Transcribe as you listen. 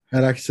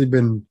I'd actually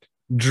been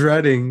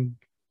dreading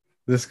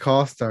this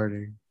call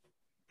starting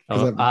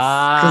because Oh,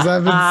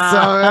 I've been so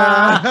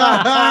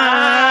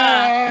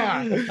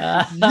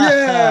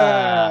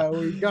yeah,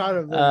 we got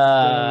him. Ladies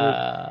and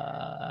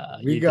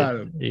gentlemen. We got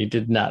him. you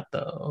did not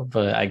though,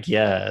 but I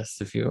guess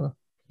if you're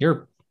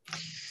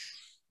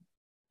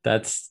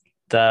that's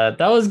that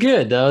was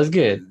good. That was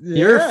good.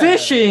 You're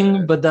fishing,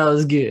 Yeah, but that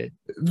was good.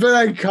 but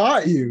I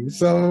caught you,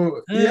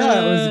 so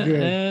yeah, it was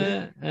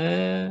good.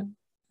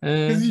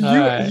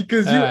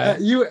 Because All right, all right.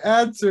 you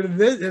answered and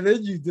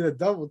then you did a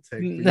double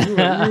take. But you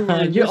were Oh no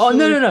initially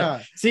no no.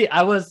 caught. See,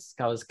 I was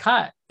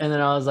caught, and then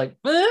I was like,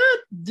 I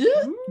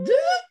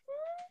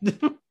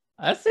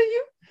see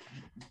you.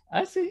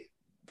 I see you.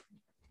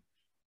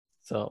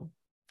 So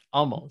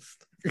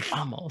almost,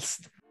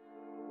 almost.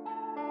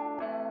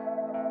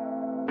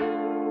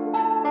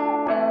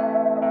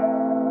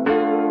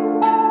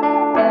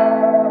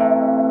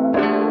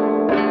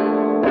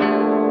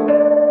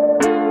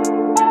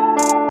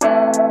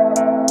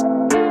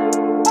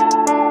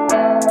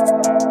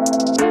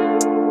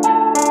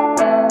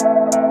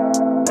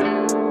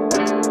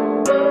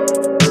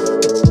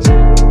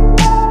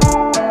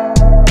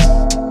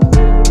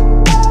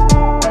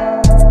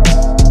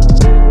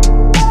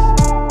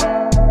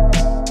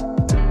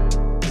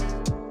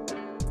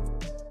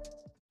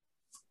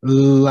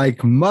 Like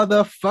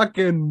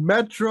motherfucking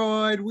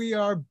Metroid, we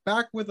are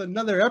back with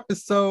another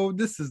episode.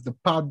 This is the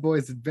Pod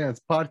Boys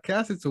Advanced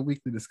Podcast. It's a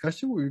weekly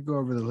discussion where we go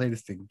over the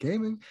latest in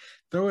gaming,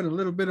 throw in a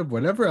little bit of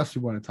whatever else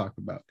we want to talk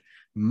about.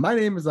 My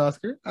name is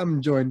Oscar.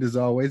 I'm joined as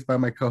always by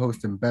my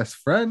co-host and best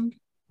friend.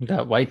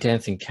 That white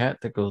dancing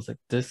cat that goes like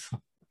this.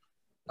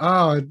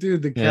 Oh,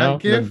 dude, the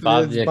cat The gif that's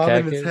bobbing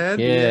cat his kid. head.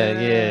 Yeah,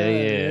 yeah,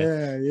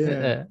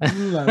 Yeah.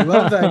 yeah. I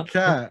love that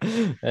cat.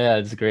 Yeah,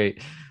 it's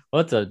great.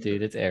 What's up,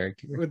 dude? It's Eric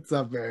here. What's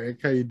up, Eric?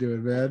 How you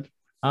doing, man?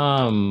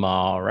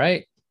 All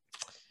right.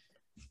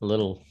 A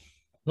little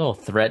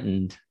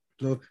threatened.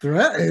 A little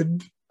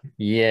threatened.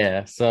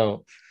 Yeah.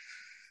 So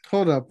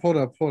hold up.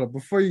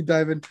 Before you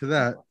dive into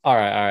that, all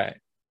right.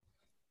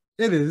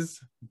 It is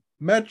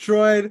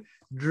Metroid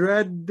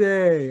Dread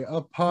Day.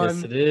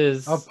 Yes, it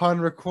is. Upon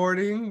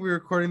recording, we're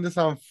recording this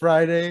on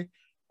Friday,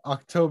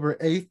 October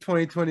 8th,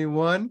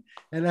 2021.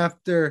 And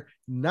after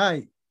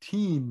 19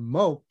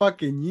 more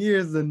fucking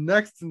years, the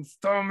next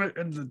installment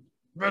in the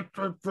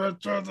Metroid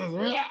franchise.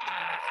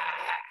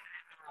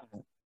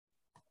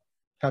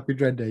 Happy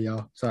Dread Day,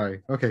 y'all.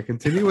 Sorry. Okay,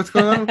 continue. What's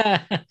going on?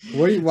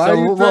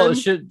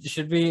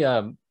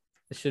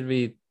 Should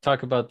we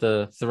talk about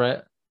the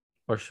threat,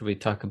 or should we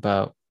talk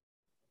about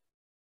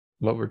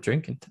what we're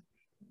drinking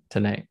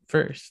tonight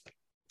first?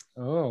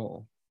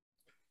 Oh,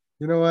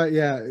 you know what?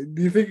 Yeah.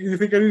 Do you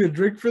think I need a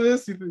drink for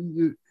this?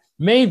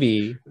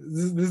 Maybe.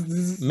 This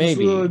is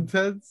Maybe a little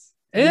intense.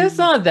 It's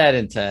not that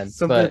intense.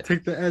 Something to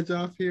take the edge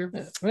off here.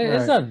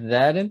 It's not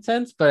that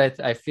intense, but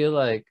I feel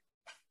like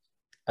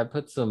I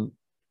put some.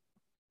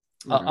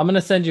 Right. I'm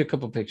gonna send you a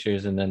couple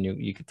pictures, and then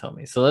you can tell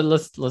me. So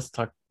let's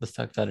talk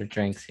about our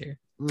drinks here.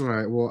 All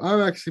right. Well,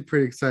 I'm actually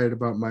pretty excited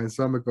about mine,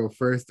 so I'm gonna go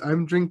first.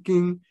 I'm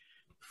drinking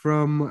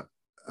from,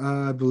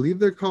 I believe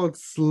they're called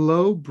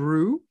Slow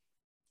Brew.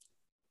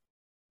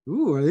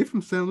 Ooh, are they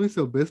from San Luis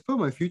Obispo,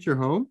 my future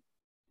home?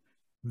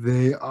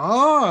 They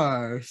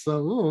are.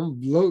 So,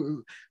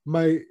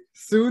 my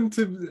soon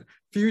to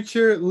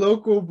future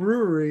local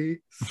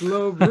brewery,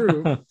 Slow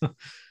Brew,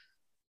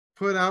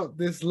 put out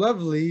this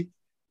lovely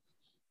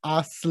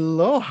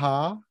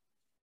Asloha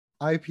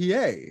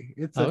IPA.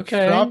 It's a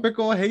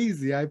tropical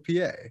hazy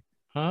IPA.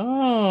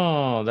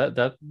 Oh,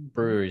 that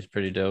brewery is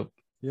pretty dope.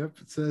 Yep,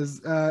 it says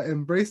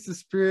embrace the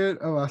spirit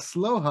of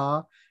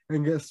Asloha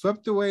and get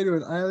swept away to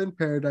an island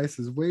paradise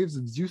as waves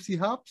of juicy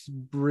hops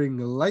bring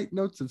light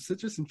notes of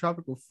citrus and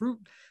tropical fruit.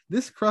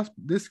 This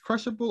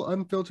crushable,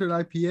 unfiltered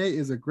IPA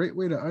is a great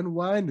way to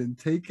unwind and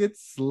take it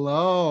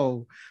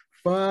slow.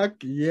 Fuck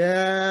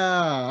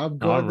yeah! I'm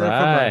going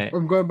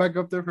I'm going back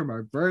up there for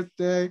my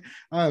birthday.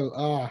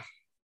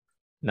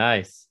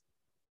 Nice.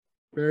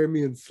 Bury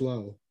me in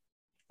slow.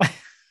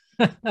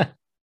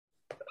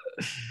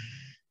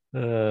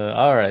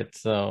 All right,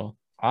 so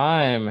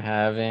I'm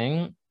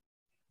having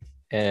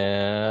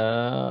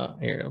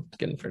here, I'll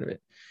get in front of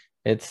it.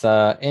 It's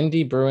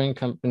Indie Brewing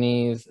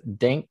Company's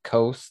Dank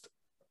Coast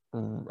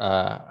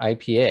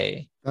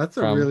IPA. That's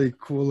a really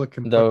cool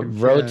looking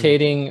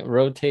rotating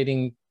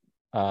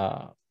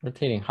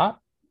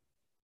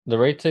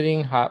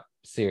hop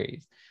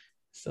series.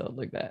 So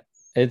like that.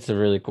 It's a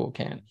really cool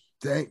can.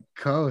 Dank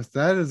Coast.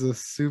 That is a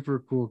super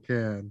cool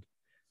can.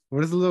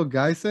 What is the little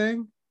guy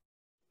saying?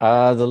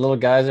 The little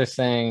guys are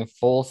saying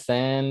full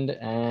send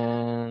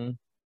and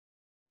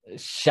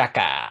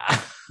shaka.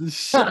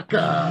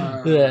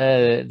 Shaka.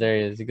 There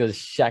he is. He goes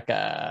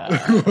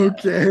shaka.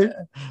 Okay.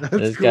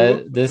 That's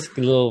cool. This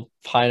little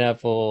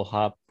pineapple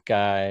hop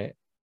guy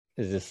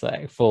is just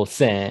like full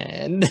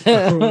send. Right.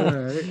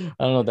 I don't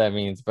know what that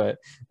means, but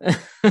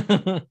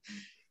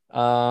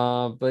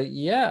but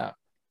yeah.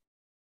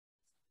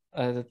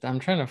 I'm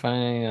trying to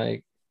find any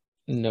like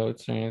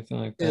notes or anything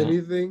like that.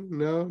 Anything?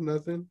 No,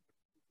 nothing.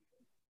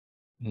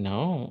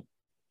 No,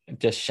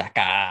 just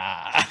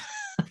Shaka.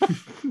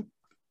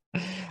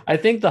 I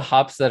think the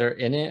hops that are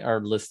in it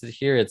are listed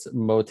here. It's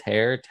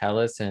Motair,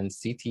 Talus, and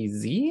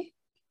CTZ.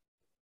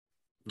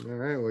 All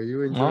right. Well,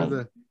 you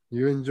enjoy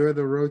Oh,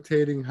 the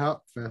rotating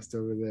hop fest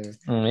over there.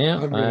 yeah.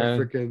 I'm gonna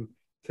freaking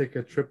take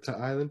a trip to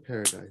Island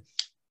Paradise.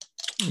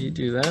 You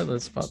do that.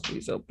 Let's pop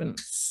these open.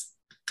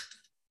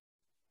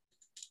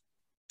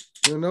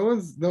 No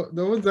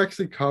one's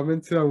actually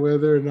commented on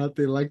whether or not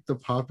they like the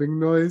popping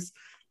noise.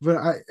 But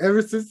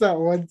ever since that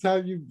one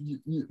time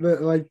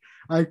like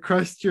I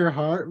crushed your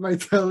heart by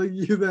telling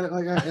you that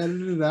like I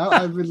edited it out,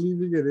 I've been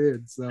leaving it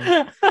in. So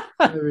I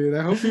mean,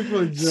 I hope people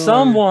enjoy.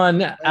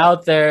 Someone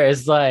out there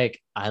is like,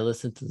 I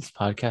listened to this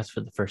podcast for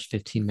the first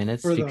 15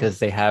 minutes because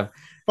they have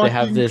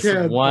this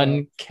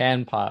one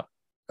can pop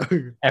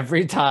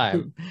every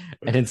time,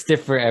 and it's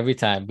different every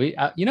time.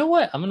 But you know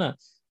what? I'm gonna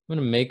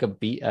make a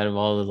beat out of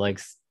all the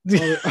like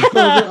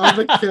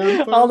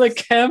all the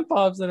can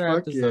pops in our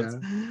episodes.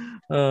 Yeah.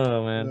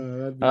 Oh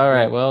man! All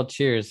right. Well,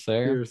 cheers,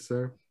 sir. Cheers,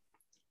 sir.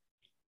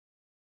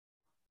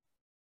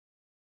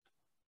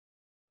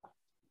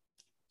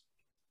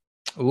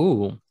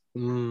 Ooh.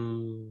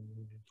 Mm.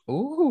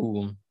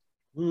 Ooh.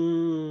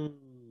 Mm.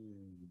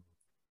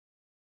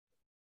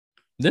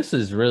 This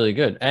is really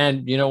good.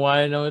 And you know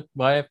why I know it?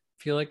 Why I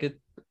feel like it?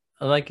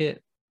 I like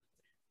it.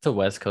 It's a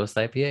West Coast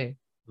IPA.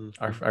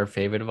 Mm-hmm. Our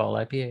favorite of all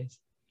IPAs.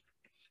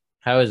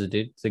 How is it,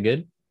 dude? Is it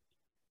good?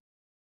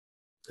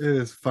 It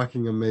is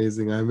fucking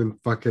amazing. I'm in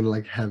fucking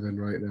like heaven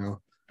right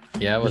now.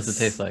 Yeah, what's it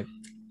taste like?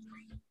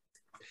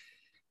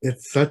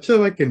 It's such a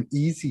like an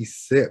easy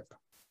sip.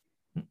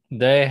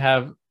 They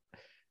have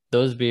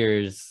those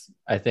beers.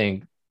 I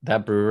think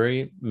that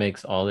brewery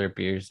makes all their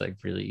beers like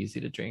really easy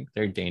to drink.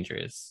 They're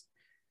dangerous.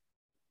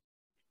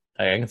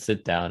 Like, I can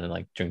sit down and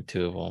like drink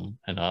 2 of them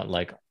and not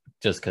like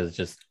just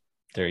because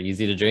they're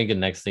easy to drink, and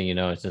next thing you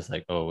know, it's just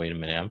like, oh wait a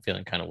minute, I'm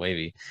feeling kind of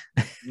wavy.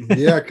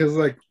 Yeah, because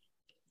like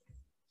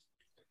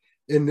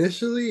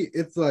initially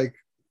it's like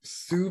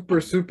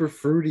super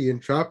fruity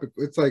and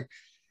tropical. It's like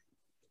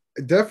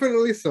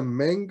definitely some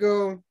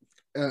mango.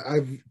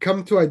 I've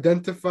come to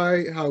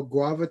identify how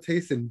guava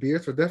tastes in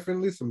beer, so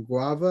definitely some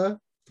guava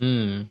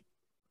and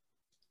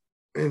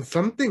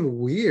something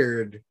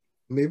weird,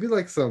 maybe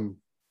like some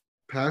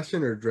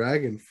passion or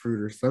dragon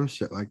fruit or some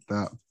shit like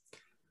that.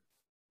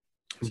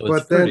 So but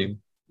it's fruity.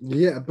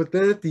 But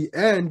then at the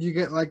end you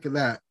get like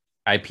that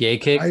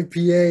IPA kick,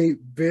 IPA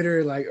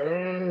bitter, like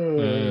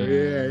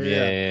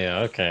yeah.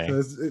 Okay.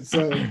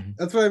 So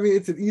that's what I mean.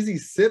 It's an easy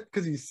sip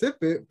because you sip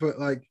it, but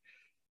like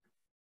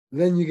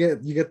then you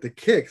get the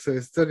kick, so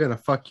it's still gonna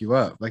fuck you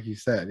up, like you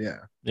said.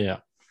 Yeah,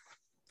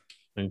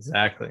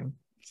 exactly.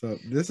 So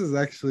this is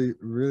actually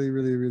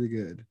really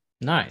good.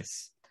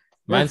 Nice.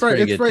 Mine's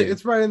pretty good too.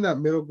 It's right in that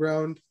middle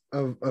ground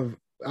of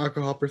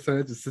alcohol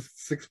percentage. It's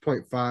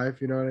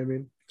 6.5. You know what I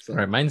mean? So.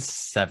 Right. Mine's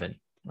 7.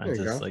 Mine's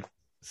just like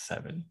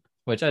 7,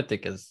 which I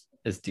think is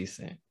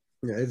decent.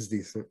 Yeah, it's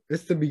decent.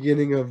 It's the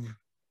beginning of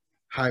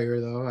higher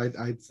though.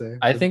 I'd say.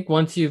 I think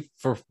once you,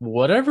 for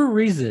whatever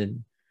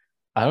reason,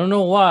 I don't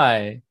know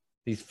why,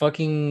 these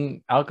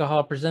fucking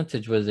alcohol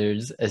percentage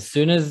wizards, as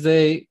soon as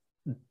they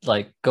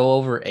like go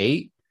over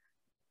 8,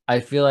 I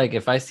feel like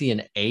if I see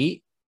an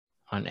 8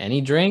 on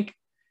any drink,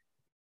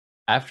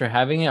 after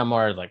having it, I'm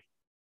more like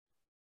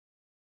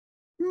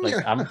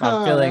I'm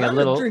feeling a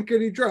little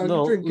drinkity drunk,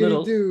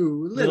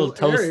 little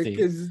toasty. Eric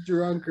is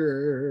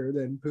drunker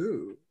than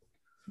poo.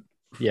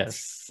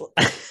 Yes.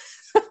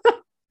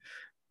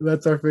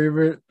 That's our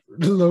favorite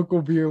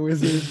local beer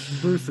wizard,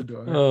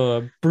 Brusador.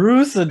 Oh,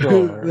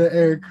 Brusador. That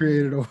Eric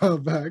created a while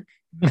back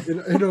in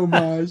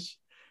homage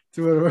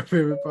to one of our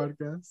favorite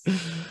podcasts.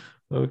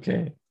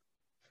 Okay.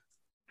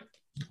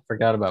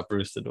 Forgot about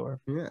Brusador.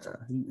 Yeah.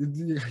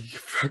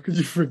 How could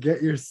you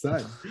forget your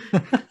son?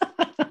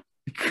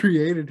 You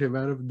created him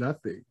out of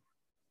nothing.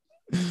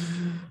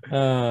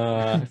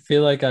 I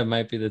feel like I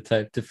might be the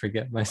type to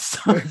forget my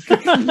son.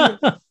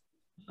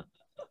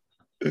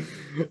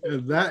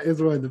 And that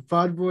is why the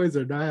Pod Boys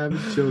are not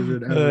having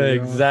children ever.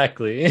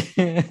 Exactly.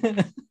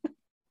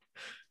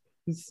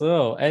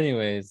 So,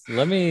 anyways,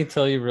 let me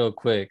tell you real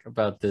quick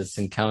about this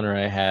encounter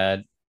I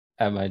had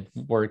at my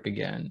work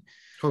again.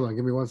 Hold on,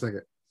 give me 1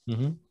 second.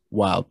 Mm-hmm.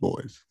 Wild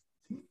Boys.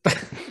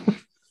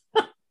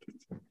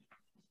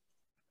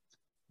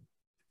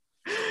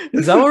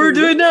 Is that what we're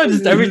doing now?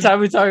 Just every time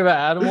we talk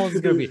about animals,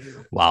 it's gonna be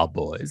Wild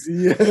Boys.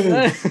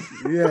 Yes,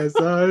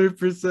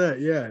 100%.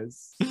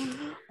 Yes.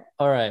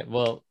 All right.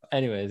 Well,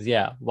 anyways,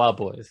 yeah, Wild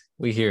Boys.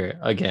 We hear it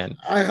again.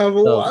 I have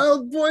a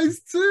Wild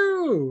Boys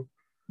too.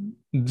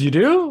 You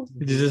do?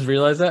 Did you just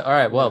realize that? All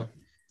right. Well,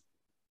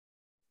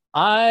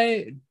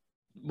 I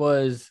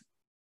was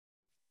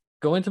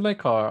going to my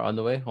car on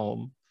the way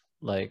home,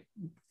 like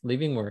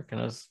leaving work,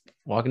 and I was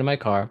walking to my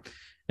car,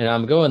 and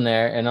I'm going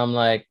there, and I'm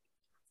like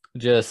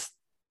just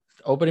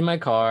opening my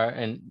car,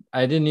 and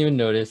I didn't even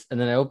notice, and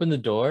then I open the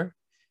door,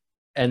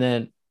 and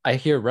then I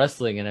hear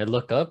rustling, and I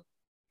look up,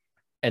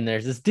 and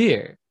there's this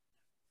deer,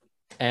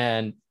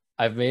 and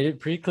I've made it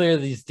pretty clear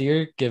these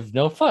deer give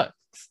no fucks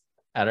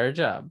at our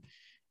job,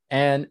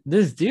 And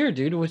this deer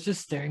dude was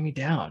just staring me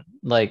down.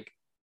 Like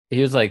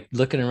he was like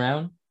looking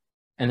around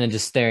and then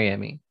just staring at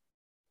me.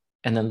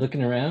 And then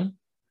looking around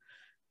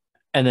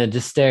and then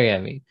just staring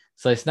at me.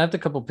 So I snapped a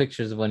couple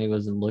pictures of when he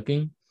wasn't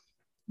looking.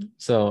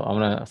 So I'm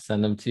gonna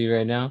send them to you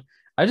right now.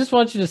 I just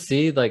want you to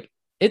see, like,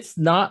 it's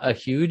not a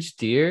huge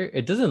deer.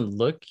 It doesn't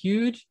look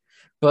huge,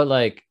 but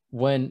like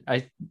when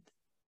I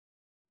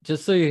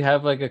just so you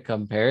have like a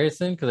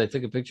comparison, because I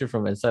took a picture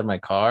from inside my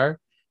car,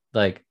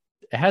 like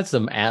it had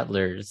some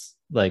antlers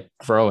like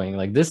growing.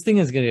 Like this thing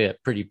is gonna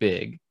get pretty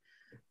big.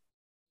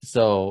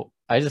 So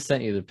I just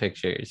sent you the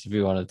pictures if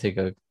you want to take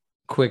a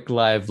quick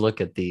live look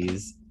at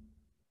these.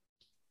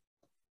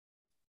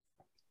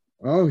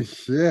 Oh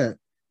shit.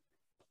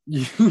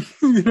 You,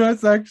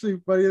 it's actually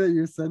funny that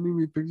you're sending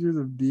me pictures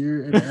of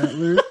deer and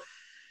antlers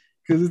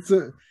because it's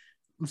a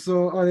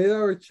so on 8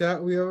 Hour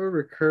Chat we have a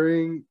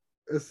recurring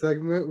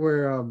segment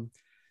where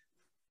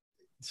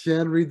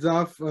Shan reads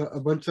off a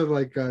bunch of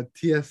like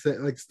TSA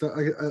like stuff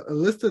like a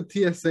list of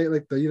TSA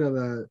like the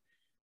the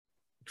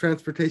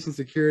transportation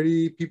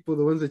security people,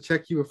 the ones that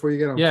check you before you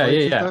get on Yeah, flights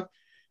yeah, and yeah. stuff.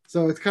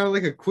 So it's kind of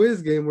like a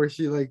quiz game where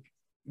she like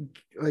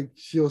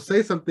she'll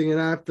say something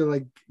and I have to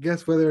like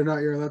guess whether or not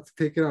you're allowed to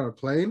take it on a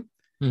plane.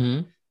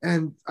 Mm-hmm.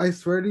 And I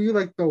swear to you,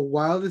 like the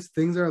wildest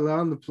things are allowed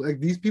on the like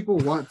these people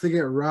want to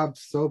get robbed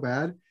so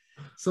bad.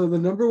 So the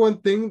number one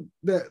thing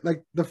that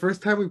like the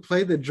first time we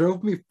played that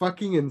drove me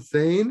fucking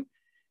insane,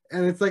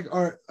 and it's like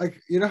our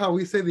like how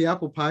we say the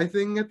apple pie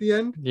thing at the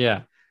end.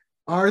 Yeah.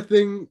 Our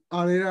thing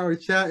on 8 Hour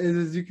Chat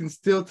is you can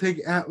still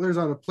take antlers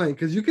on a plane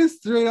because you can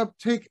straight up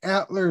take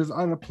antlers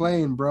on a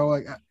plane, bro.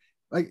 Like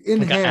in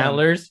Like hand.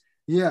 antlers.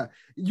 Yeah,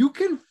 you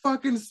can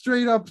fucking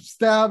straight up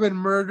stab and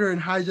murder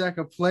and hijack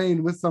a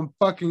plane with some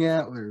fucking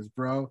antlers,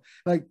 bro.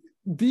 Like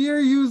deer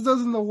use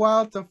those in the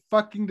wild to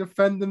fucking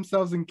defend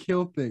themselves and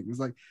kill things.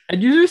 Like,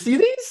 And you see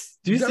these?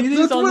 Do you see these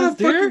that's on what this I'm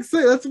fucking deer?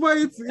 saying. That's why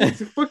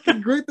it's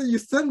fucking great that you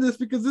send this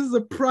because this is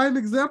a prime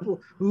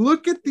example.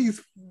 Look at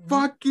these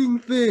fucking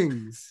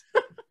things.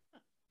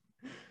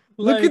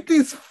 Look at Like,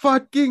 these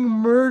fucking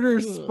murder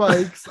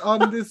spikes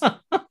on this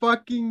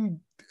fucking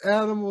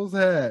animal's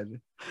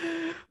head.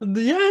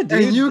 yeah,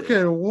 And you dude.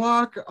 can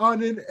walk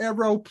on an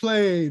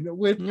aeroplane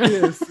with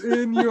this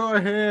in your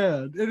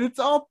hand. And it's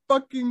all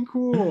fucking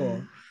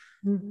cool.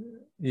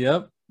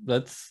 Yep,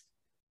 that's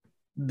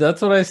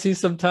what I see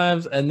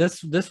sometimes. And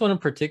this one in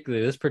particular,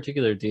 this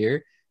particular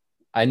deer,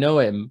 I know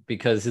him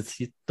because it's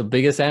the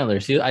biggest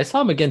antlers. I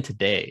saw him again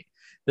today.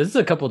 This is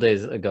a couple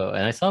days ago,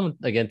 and I saw him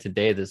again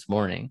today this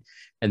morning.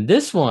 And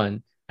this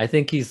one, I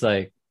think he's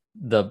like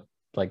the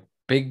like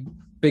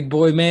big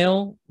boy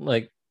male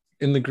like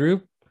in the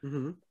group,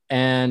 Mm-hmm.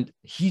 and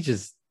he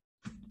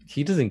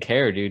doesn't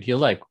care, dude. He'll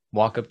like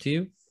walk up to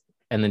you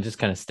and then just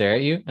kind of stare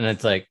at you, and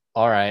it's like,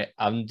 all right,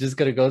 I'm just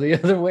gonna go the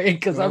other way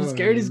because I'm Oh,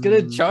 scared he's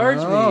gonna charge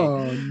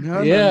me.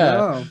 Yeah.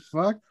 no.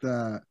 Fuck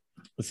that.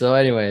 So,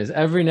 anyways,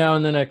 every now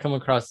and then I come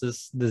across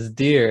this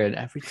deer, and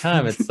every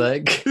time it's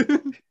like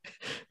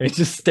it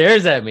just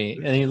stares at me,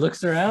 and he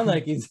looks around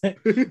like he's like,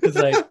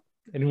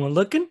 anyone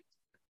looking?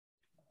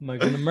 Am I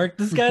gonna murk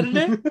this guy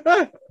today?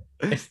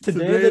 Is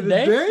today the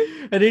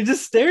day? And he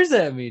just stares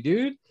at me,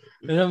 dude.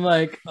 And I'm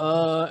like,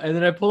 and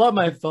then I pull out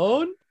my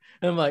phone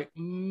and I'm like,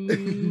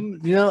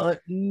 just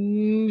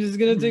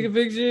gonna take a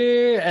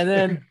picture. And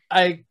then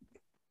I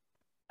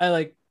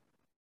like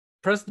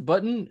press the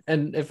button,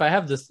 and if I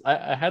have this,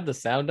 I had the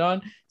sound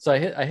on, so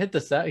I hit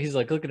the sound. He's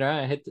like looking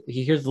around.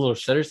 He hears the little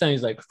shutter sound.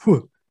 He's like,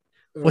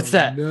 what's Oh,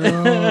 that?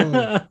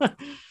 no.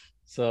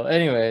 So,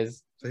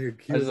 anyways, So he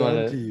was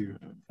on to you.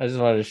 I just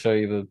wanted to show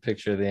you the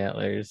picture of the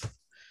antlers.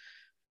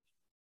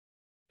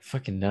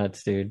 Fucking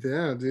nuts, dude.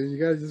 Yeah, dude, you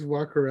gotta just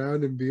walk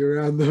around and be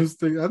around those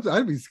things.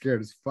 I'd be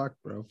scared as fuck,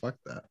 bro. Fuck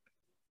that.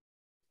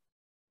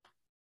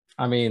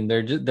 I mean,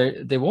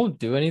 they won't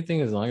do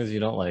anything as long as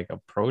you don't like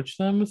approach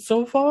them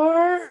so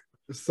far.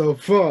 So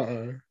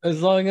far.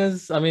 As long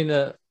as, I mean,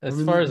 far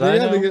as they I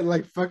have to know, get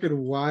like fucking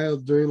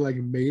wild during like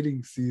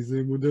mating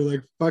season when they're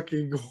like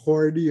fucking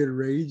horny and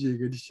raging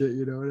and shit.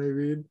 You know what I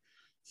mean?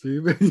 So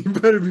you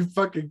better be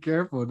fucking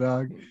careful,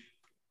 dog.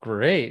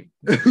 great.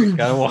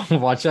 Gotta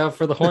watch out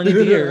for the horny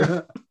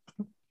deer.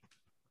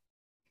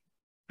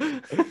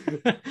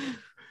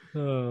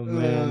 Oh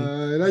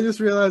man. And I just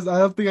realized I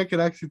don't think I can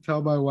actually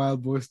tell my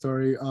wild boy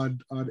story on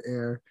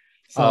air.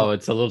 Oh, So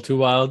it's a little too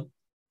wild.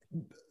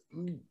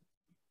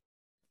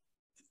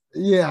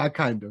 yeah,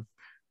 kind of.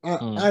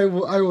 I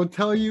will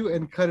tell you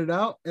and cut it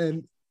out.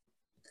 And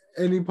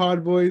any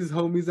pod boys,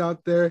 homies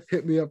out there,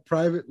 hit me up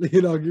privately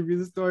and I'll give you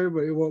the story,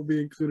 but it won't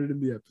be included in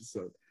the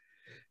episode.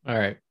 All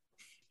right.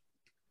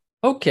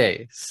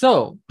 Okay,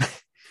 so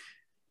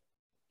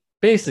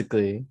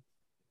basically,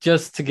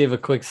 just to give a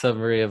quick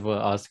summary of what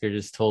Oscar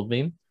just told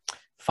me,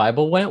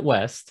 Fievel went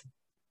west,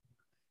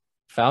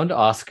 found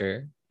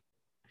Oscar,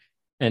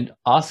 and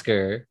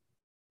Oscar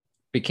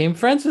became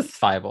friends with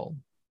Fievel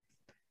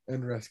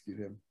And rescued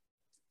him.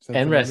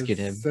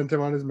 Sent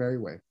him on his merry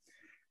way.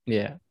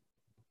 Yeah.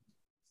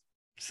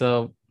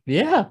 So,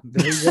 yeah.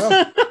 There you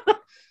go.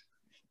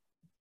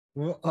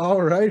 Well,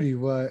 alrighty.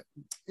 What?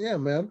 Yeah,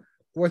 man.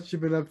 What you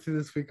been up to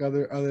this week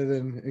other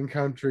than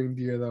encountering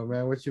deer though,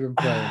 man? What you been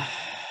playing?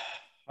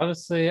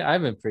 Honestly,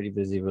 I've been pretty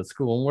busy with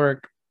school and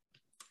work.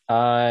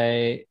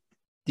 I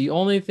the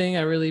only thing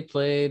I really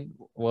played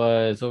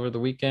was over the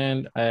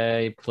weekend.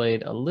 I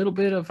played a little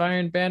bit of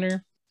Iron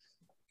Banner.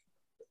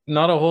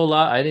 Not a whole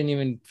lot. I didn't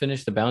even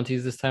finish the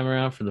bounties this time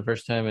around for the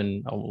first time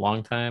in a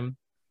long time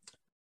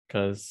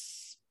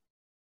because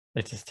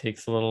it just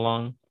takes a little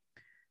long.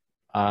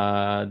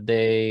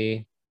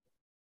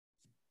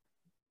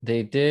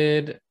 They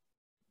did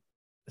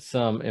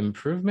some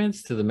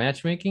improvements to the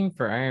matchmaking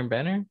for Iron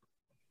Banner.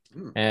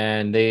 Mm,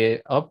 And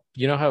they up,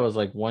 you know how it was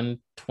like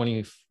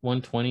 120,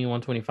 120,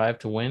 125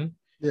 to win?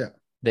 yeah.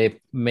 They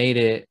made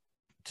it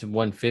to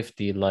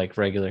 150 like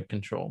regular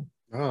control.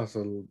 Oh,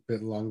 so a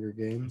bit longer It's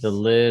a games.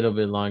 little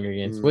bit longer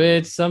games,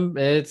 which Mm,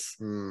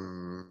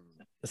 mm,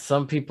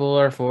 some people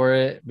are for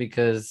it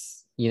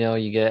because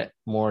you get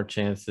more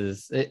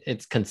chances.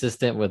 It's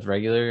consistent with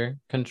regular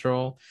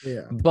control,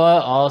 yeah.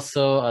 but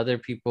also other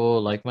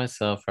people like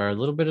myself are a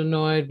little bit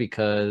annoyed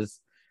because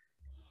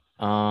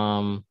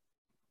um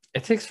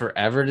it takes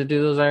forever to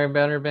do those Iron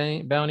Banner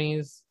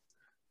bounties,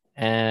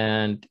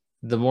 and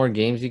the more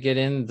games you get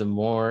in, the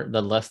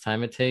less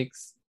time it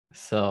takes.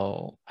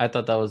 So I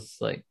thought that was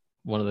like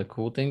one of the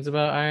cool things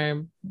about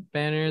Iron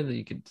Banner, that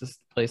you could just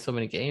play so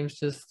many games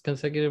just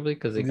consecutively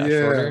because it got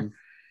Yeah. shorter.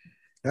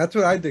 That's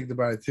what I think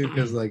about it too,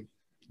 because like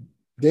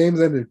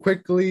games ended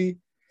quickly.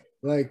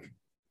 Like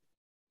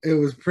it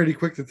was pretty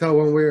quick to tell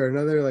one way or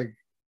another, like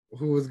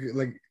who was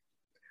like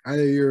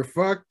either you're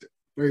fucked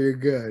or you're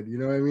good. You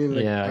know what I mean?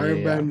 Like Yeah, yeah, Iron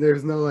yeah. Man,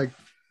 there's no like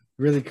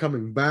really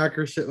coming back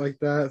or shit like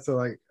that. So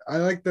like I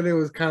like that it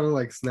was kind of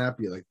like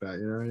snappy like that.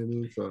 You know what I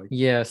mean? So like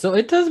Yeah, so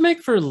it does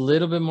make for a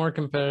little bit more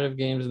competitive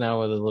games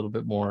now with a little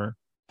bit more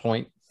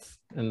points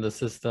in the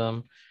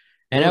system.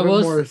 a And I little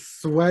bit was more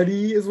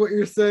sweaty is what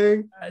you're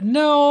saying.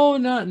 no,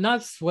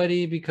 not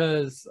sweaty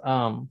because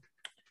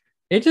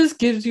it just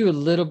gives you a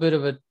little bit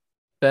of a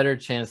better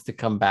chance to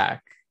come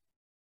back.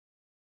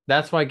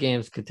 That's why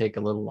games could take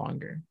a little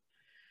longer.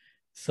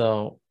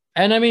 So,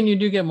 and I mean, you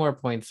do get more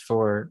points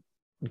for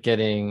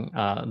getting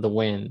the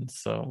win.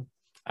 So,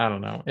 I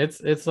don't know.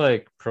 It's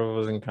like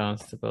pros and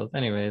cons to both.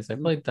 Anyways, I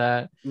played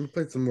that. You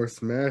played some more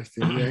Smash,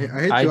 dude. Yeah,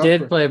 I hit you I hit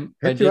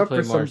you did up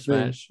play for more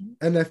something Smash.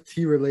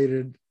 NFT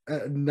related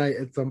at night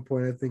at some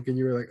point, I think, and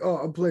you were like, "Oh,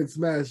 I'm playing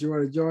Smash. You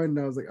want to join?" And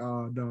I was like,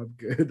 "Oh no, I'm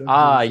good. I'm doing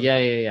Ah, something." yeah,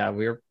 yeah,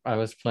 yeah. I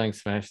was playing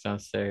Smash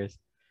downstairs.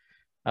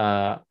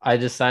 I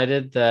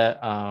decided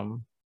that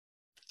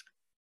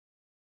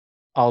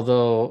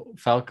although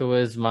Falco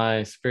is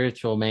my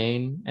spiritual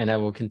main and I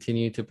will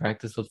continue to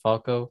practice with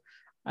Falco,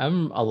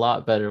 I'm a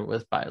lot better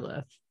with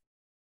Byleth.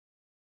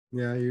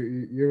 Yeah,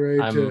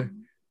 you're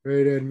I'm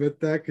ready to admit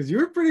that because you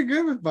were pretty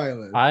good with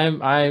Violet.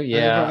 I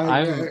yeah,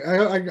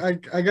 I'm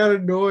I got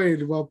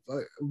annoyed while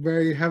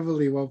very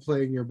heavily while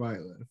playing your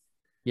Violet.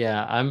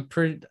 yeah, I'm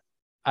pretty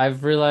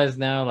I've realized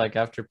now, like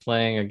after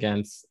playing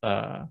against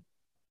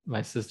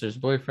my sister's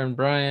boyfriend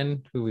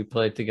Brian, who we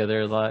played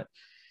together a lot,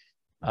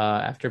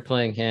 after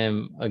playing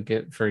him a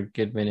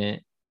good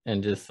minute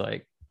and just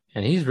like,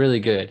 and he's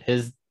really good.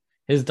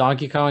 His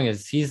Donkey Kong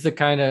is, he's the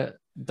kind of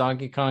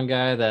Donkey Kong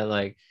guy that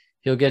like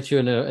he'll get you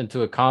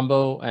into a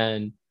combo,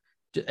 and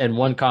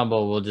one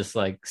combo will just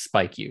like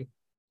spike you.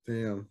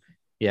 Damn.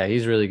 Yeah,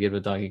 he's really good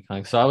with Donkey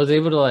Kong. So I was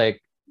able to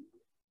like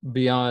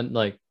be on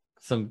like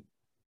some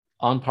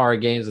on par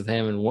games with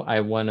him, and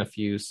I won a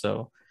few.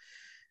 So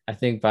I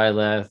think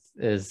Byleth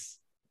is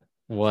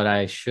what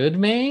I should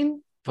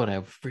main, but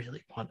I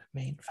really want to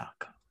main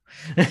Falco.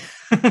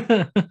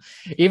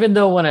 Even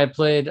though when I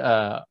played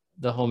the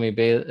homie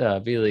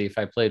B-Leaf,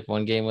 I played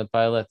one game with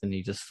Byleth and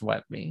he just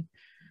swept me.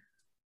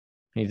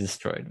 He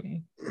destroyed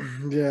me.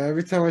 Yeah,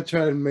 every time I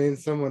try to main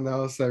someone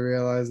else, I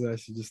realize that I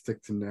should just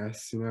stick to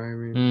Ness. You know what I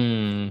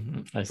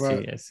mean? I But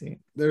see, I see.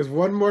 there's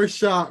one more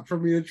shot for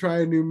me to try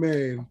a new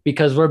main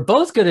Because we're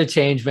both gonna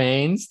change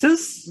mains to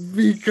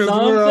because we're something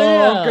all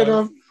else.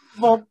 gonna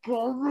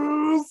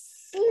fucking.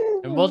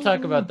 And we'll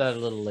talk about that a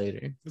little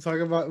later.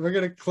 We're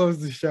gonna close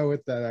the show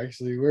with that.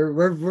 Actually,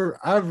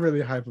 I'm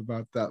really hype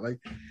about that.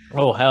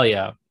 Oh hell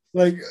yeah.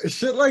 Like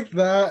shit like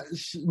that,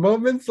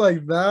 moments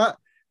like that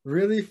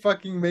really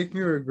fucking make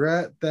me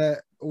regret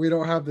that we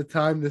don't have the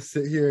time to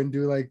sit here and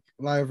do like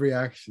live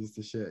reactions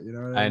to shit. You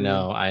know what I I mean?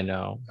 know, I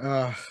know.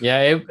 Uh,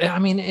 Yeah, I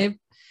mean it.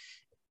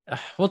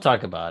 We'll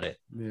talk about it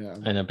yeah.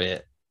 in a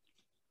bit.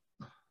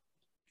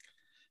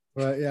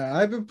 But yeah,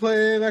 I've been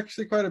playing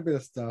actually quite a bit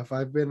of stuff.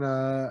 I've been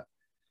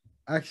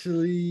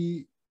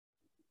actually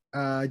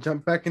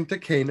jumped back into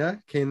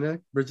Kana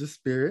Bridge of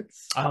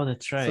Spirits. Oh,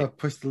 that's So I right.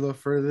 pushed a little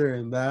further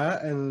in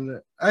that, and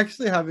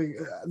actually having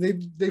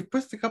they've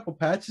pushed a couple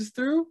patches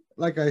through.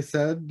 Like I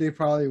said, they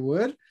probably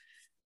would.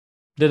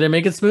 Did they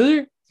make it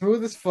smoother?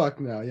 Smooth as fuck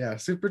now. Yeah,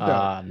 super dope.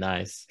 Ah,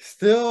 nice.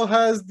 Still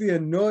has the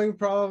annoying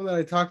problem that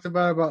I talked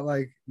about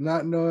like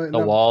not knowing The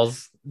not,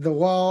 walls. the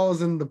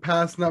walls and the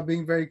paths not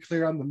being very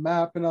clear on the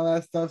map and all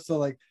that stuff. So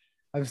like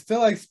I'm still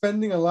like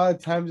spending a lot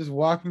of time just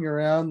walking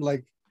around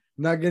like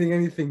not getting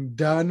anything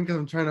done because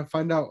I'm trying to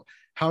find out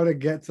how to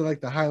get to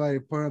like the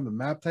highlighted point on the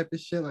map type of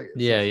shit. Like,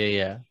 Yeah, yeah,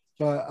 yeah.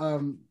 but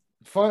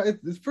fun.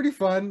 It's pretty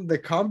fun. The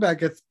combat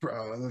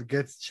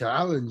gets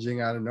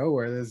challenging out of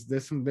nowhere.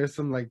 There's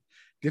some like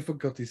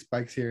difficulty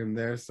spikes here and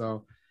there.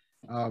 So,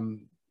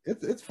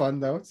 it's fun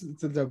though.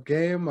 It's a dope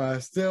game.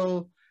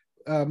 Still,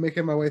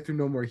 making my way through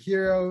No More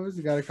Heroes.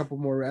 Got a couple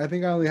more. I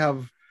think I only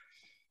have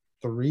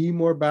 3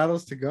 more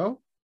battles to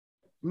go.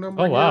 No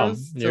More Oh wow,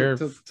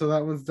 Heroes till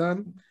that one's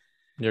done.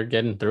 You're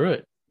getting through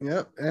it.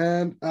 Yep,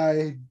 and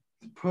I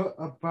put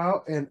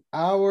about an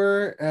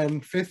hour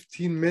and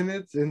 15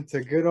 minutes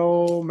into good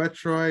old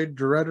Metroid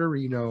Dread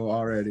Reno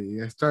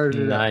already. I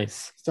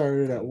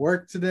started at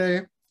work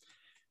today.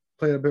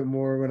 Played a bit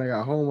more when I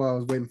got home while I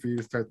was waiting for you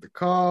to start the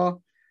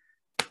call.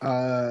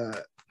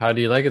 How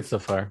do you like it so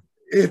far?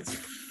 It's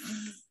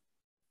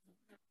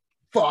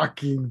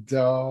fucking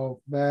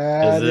dope,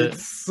 man.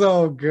 It's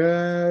so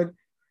good.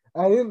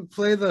 I didn't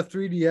play the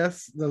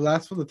 3DS, the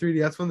last one, the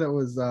 3DS one that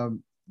was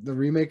the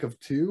remake of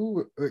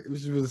 2,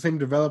 which was the same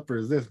developer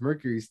as this,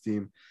 Mercury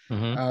Steam.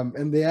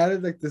 And they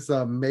added like this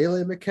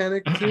melee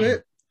mechanic to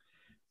it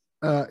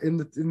in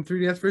the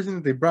 3DS version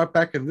that they brought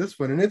back in this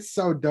one, and it's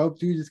so dope,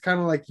 dude. It's kind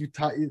of like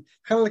kind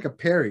of like a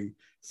parry.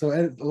 So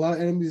a lot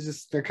of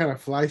enemies they kind of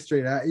fly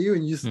straight at you,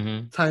 and you just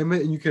time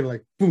it, and you can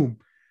like boom,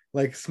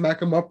 like smack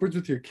them upwards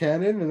with your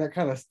cannon, and that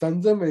kind of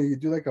stuns them, and you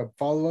do like a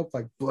follow up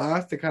like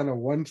blast. It kind of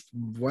one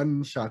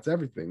shots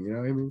everything. You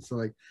know what I mean? So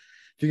like,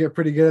 if you get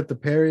pretty good at the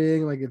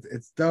parrying, like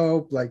it's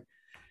dope. Like,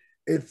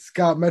 it's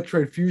got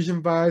Metroid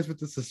Fusion vibes with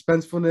the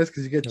suspensefulness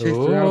because you get chased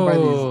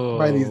around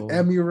by these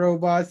Emmy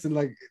robots, and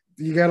like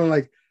you gotta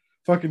like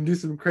fucking do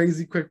some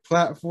crazy quick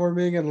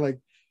platforming and like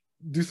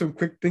do some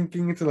quick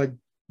thinking to like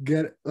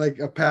get like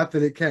a path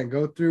that it can't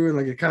go through, and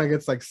like it kind of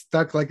gets like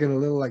stuck like in a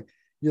little like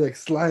you like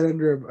slide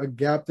under a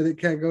gap that it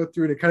can't go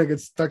through, and it kind of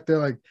gets stuck there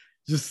like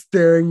just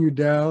staring you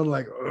down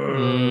like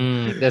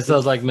that's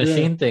those like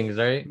machine things,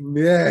 right?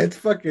 Yeah,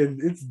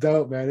 it's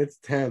dope, man. It's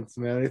tense,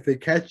 man. If they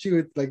catch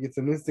you, it's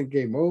an instant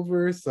game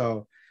over.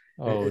 So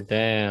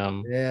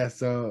damn. Yeah,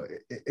 so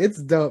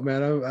it's dope,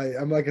 man.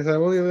 I'm like I said,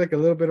 I'm only like a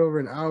little bit over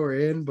an hour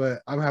in,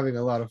 but I'm having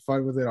a lot of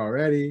fun with it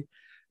already.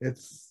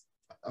 It's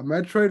a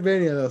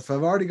Metroidvania though, so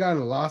I've already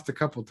gotten lost a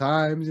couple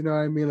times, you know what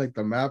I mean? Like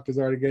the map is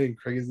already getting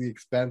crazy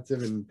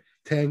expensive and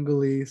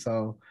tangly,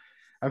 so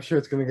I'm sure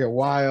it's gonna get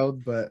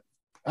wild, but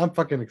I'm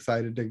fucking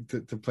excited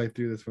to play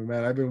through this one,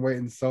 man. I've been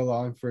waiting so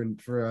long for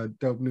a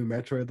dope new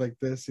Metroid like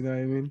this, you know what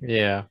I mean?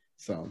 Yeah.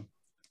 So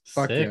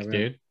fuck yeah, man.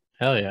 Dude.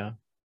 Hell yeah.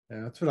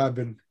 Yeah, that's what I've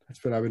been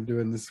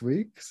doing this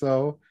week.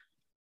 So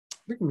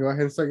we can go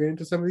ahead and start getting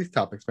into some of these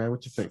topics, man.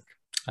 What you think?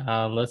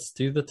 Let's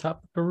do the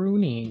top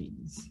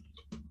Peroonies.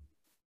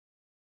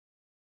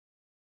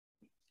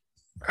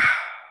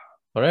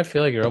 But I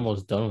feel like you're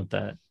almost done with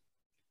that.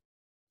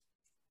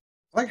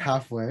 Like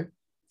halfway.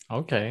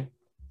 Okay.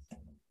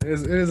 It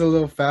is a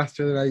little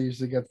faster than I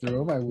usually get through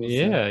them. I will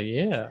say.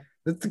 Yeah.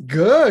 It's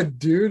good,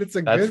 dude. It's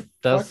good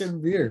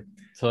fucking beer.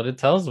 That's what it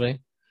tells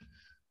me.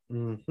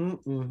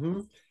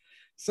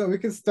 So we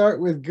can start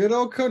with good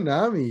old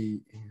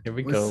Konami. Here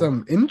we go.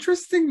 Some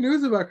interesting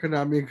news about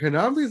Konami.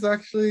 Konami is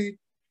actually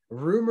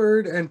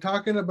rumored and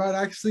talking about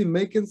actually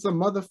making some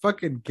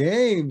motherfucking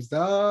games,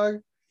 dog.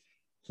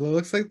 So it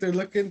looks like they're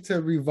looking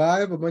to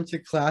revive a bunch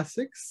of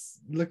classics.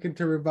 Looking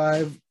to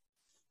revive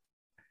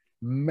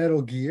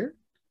Metal Gear.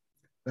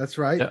 That's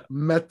right. Yeah.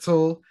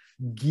 Metal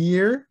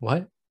Gear.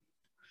 What?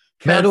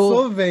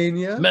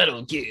 Castlevania.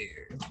 Metal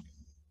Gear.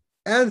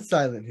 And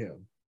Silent Hill.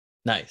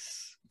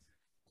 Nice.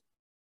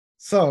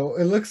 So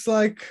it looks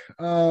like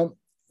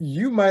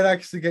you might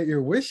actually get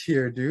your wish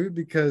here, dude,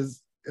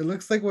 because it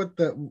looks like what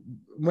the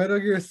Metal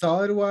Gear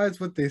Solid wise,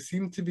 what they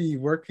seem to be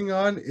working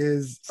on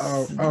is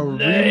a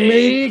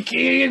remake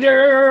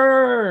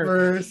Eater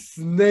for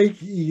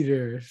Snake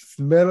Eater.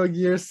 Metal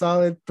Gear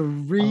Solid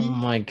 3. Oh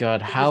my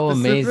god, how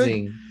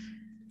amazing.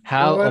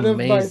 How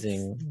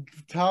amazing.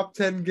 Top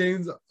 10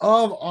 games of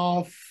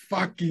all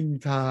fucking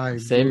time.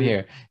 Same dude.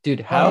 Here.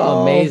 Dude,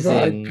 how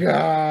amazing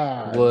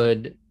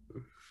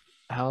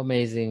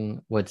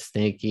would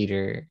Snake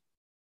Eater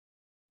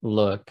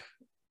look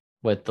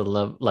with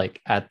the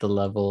at the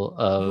level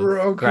of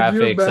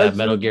graphics that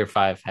Metal Gear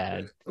 5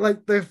 had?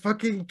 Like the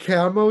fucking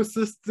camo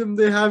system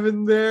they have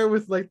in there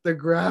with like the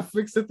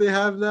graphics that they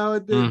have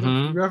nowadays.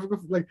 The graphical,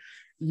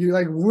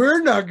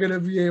 we're not gonna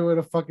be able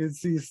to fucking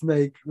see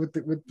Snake with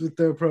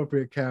the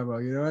appropriate camo,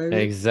 you know what I mean?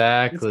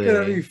 Exactly. It's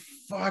gonna be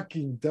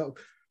fucking dope.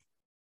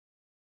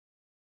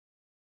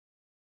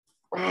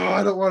 Oh,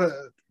 I don't want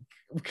to.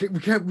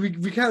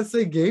 We can't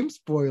say game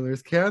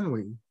spoilers, can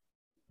we?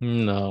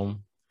 No.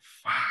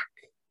 Fuck.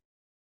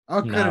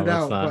 I'll cut it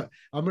out, but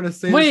I'm gonna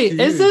say. Wait,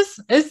 is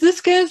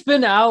this game's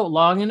been out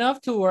long enough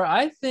to where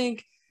I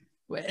think?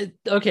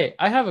 Okay,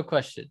 I have a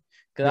question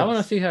because I want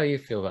to see how you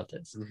feel about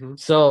this.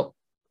 So,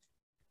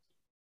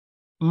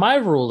 my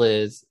rule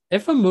is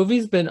if a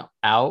movie's been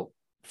out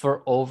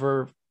for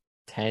over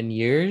 10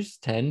 years,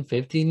 10,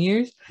 15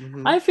 years,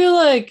 I feel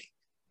like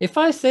if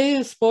I say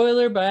a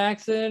spoiler by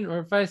accident, or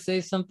if I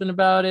say something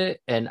about it,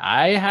 and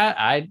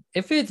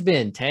if it's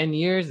been 10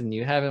 years and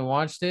you haven't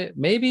watched it,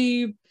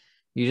 maybe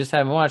you just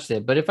haven't watched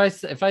it. But if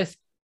I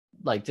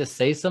like just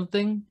say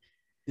something,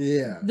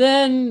 Yeah.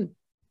 then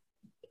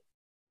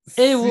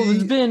it was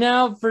See, been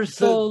out for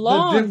so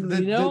long,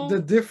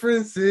 the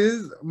difference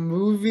is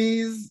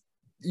movies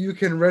you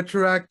can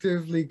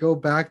retroactively go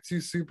back to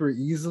super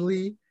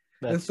easily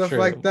and That's stuff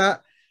like true.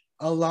 that.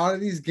 A lot of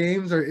these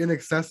games are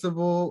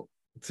inaccessible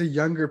to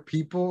younger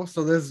people,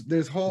 so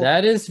there's whole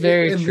That is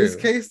very in this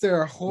true. case there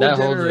are That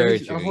holds very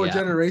true. a whole Yeah.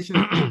 generation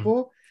of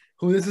people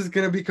who this is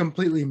going to be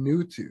completely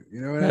new to.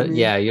 You know what I mean?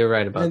 Yeah, you're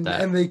right about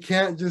that. And they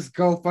can't just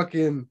go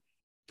fucking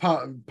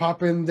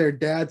pop in their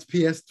dad's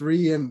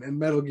PS3 and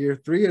Metal Gear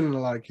 3 in a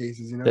lot of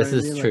cases, you know what This I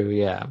is mean? Like, true.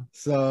 Yeah.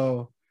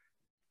 so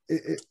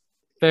it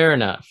Fair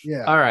enough.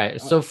 yeah. All right.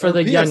 So for Or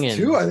the PS2, I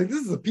youngins, think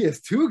this is a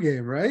PS2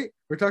 game, right?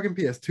 We're talking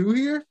PS2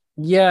 here.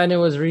 yeah, and it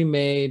was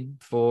remade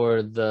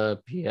for the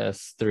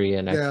PS3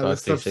 and Yeah, the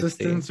Xbox 360.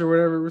 Subsistence or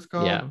whatever it was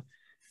called. Yeah.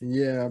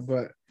 Yeah,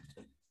 but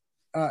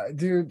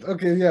dude,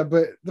 okay, yeah,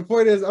 but the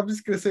point is, I'm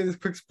just gonna say this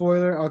quick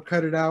spoiler. I'll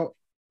cut it out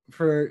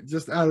for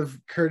just out of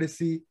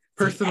courtesy,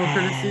 The personal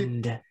courtesy.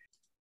 end.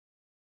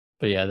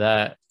 But yeah,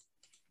 that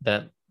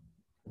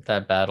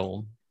that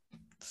battle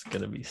is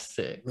gonna be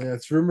sick. Yeah,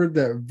 it's rumored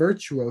that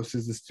Virtuos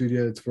is the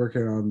studio that's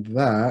working on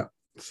that.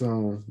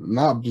 So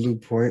not Blue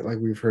Point like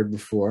we've heard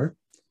before.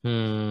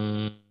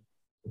 Hmm.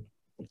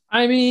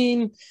 I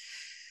mean,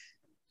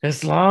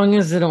 as long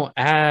as they don't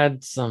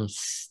add some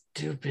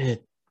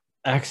stupid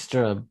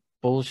extra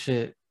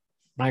bullshit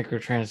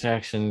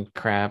microtransaction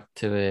crap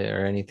to it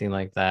or anything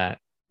like that.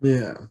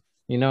 Yeah.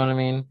 You know what I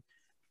mean?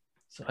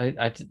 So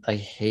I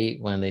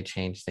hate when they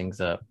change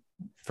things up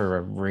for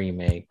a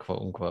remake,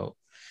 quote unquote.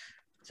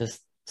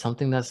 Just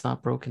something that's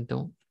not broken,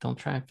 don't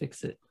try and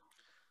fix it.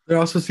 There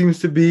also seems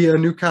to be a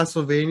new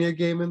Castlevania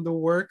game in the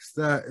works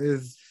that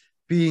is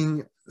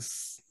being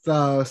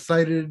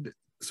cited,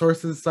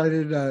 sources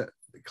cited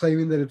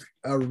claiming that it's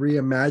a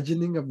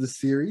reimagining of the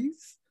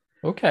series.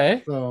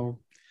 Okay. So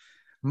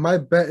my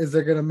bet is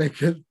they're gonna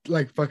make it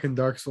like fucking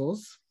Dark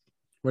Souls.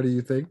 What do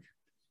you think?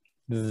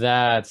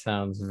 That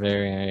sounds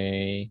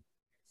very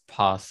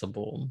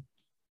possible.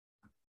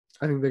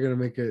 I think they're gonna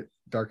make it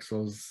Dark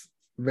Souls,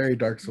 very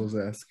Dark Souls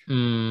esque.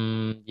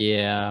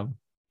 Yeah,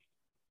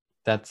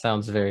 that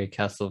sounds very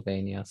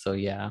Castlevania. So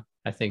yeah,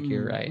 I think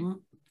you're right. Mhm.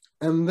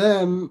 And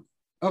then,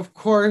 of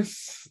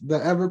course, the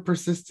ever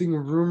persisting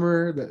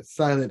rumor that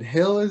Silent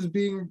Hill is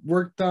being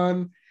worked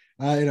on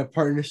in a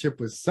partnership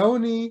with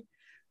Sony.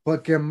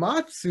 But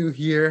Gematsu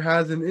here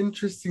has an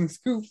interesting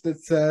scoop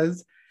that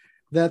says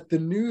that the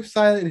new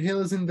Silent Hill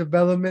is in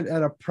development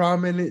at a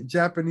prominent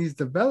Japanese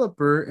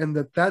developer, and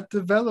that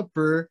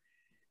developer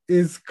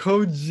is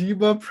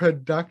Kojima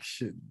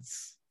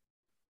Productions.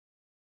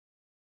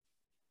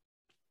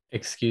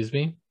 Excuse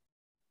me?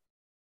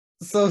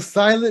 So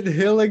Silent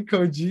Hill and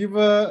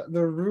Kojima,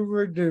 the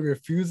rumor that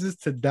refuses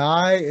to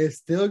die is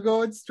still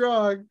going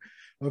strong.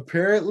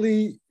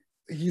 Apparently,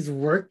 he's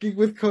working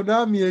with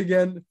Konami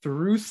again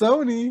through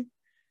Sony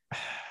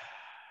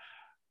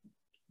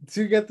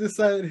to get the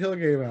Silent Hill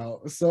game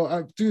out.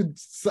 So, dude,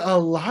 a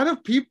lot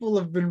of people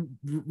have been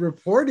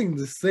reporting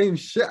the same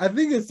shit. I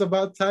think it's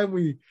about time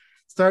we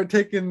start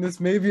taking this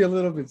maybe a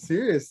little bit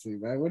seriously,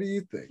 man. What do you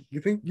think? You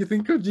think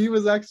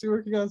Kojima's actually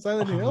working on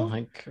Silent Oh Hill?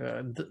 my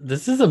god.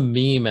 This is a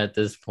meme at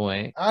this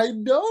point. I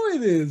know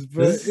it is,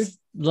 but This is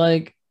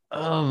like,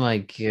 oh my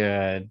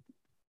god.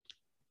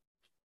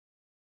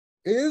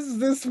 is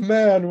this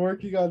man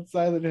working on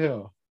Silent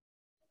Hill?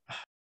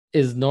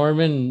 Is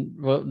Norman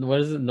what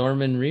is it?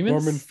 Norman Norman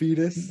Remus?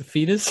 Fetus?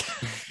 Fetus?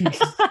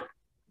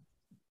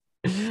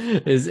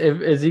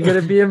 Is he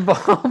gonna be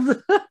involved?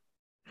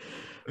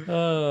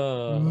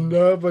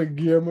 No, but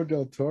Guillermo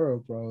del Toro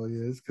probably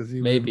is because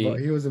Maybe.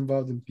 he was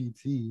involved in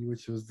PT,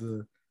 which was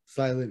the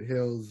Silent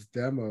Hills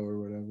demo or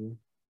whatever.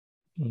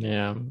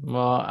 Yeah.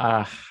 Well,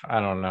 I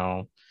don't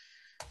know.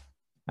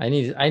 I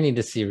need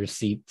to see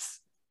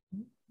receipts.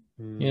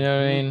 You know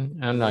what I mean?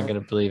 I'm not Yeah.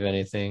 gonna believe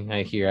anything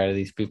I hear out of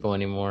these people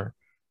anymore.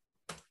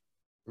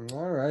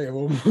 All right,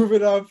 well,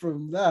 moving on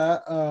from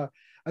that,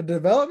 a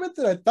development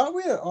that I thought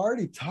we had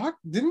already talked.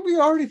 Didn't we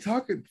already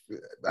talk?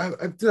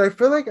 I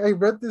feel like I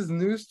read this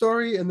news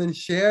story and then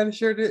Shan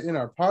shared it in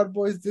our Pod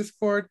Boys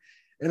Discord,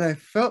 and I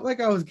felt like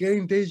I was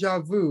getting deja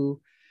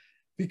vu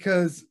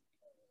because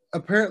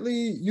apparently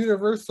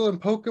Universal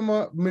and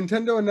Pokemon,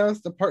 Nintendo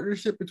announced a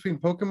partnership between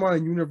Pokemon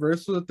and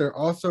Universal that they're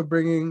also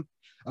bringing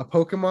a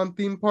Pokemon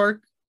theme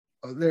park.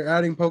 They're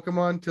adding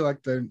Pokemon to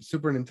like the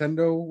Super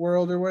Nintendo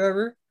world or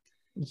whatever.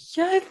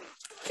 Yeah, I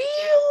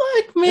feel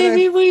like And I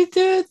maybe we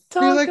did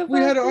feel talk like we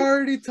had about this.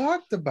 already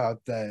talked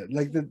about that.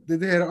 Like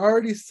they had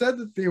already said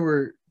that they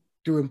were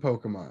doing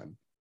Pokemon.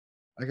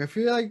 Like I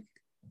feel like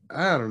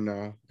I don't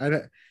know.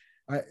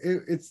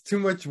 It's too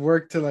much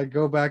work to like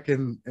go back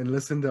and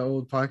listen to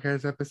old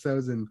podcast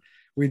episodes, and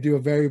we do a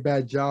very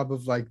bad job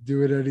of like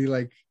doing any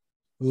like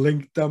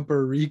link dump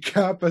or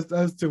recap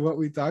as to what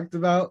we talked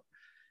about.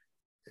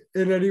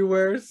 in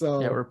anywhere. Yeah, So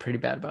we're pretty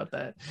bad about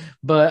that.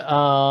 But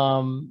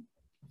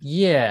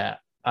yeah,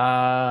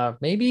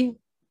 maybe.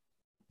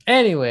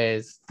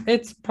 Anyways,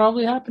 it's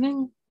probably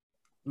happening,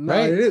 no,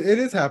 right? it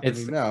is happening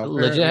It's now.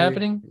 legit Apparently,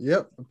 happening.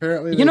 yep.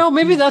 Apparently, You they know,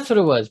 maybe teased. that's what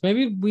it was.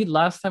 Maybe we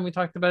last time we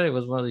talked about it, it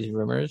was one of these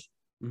rumors.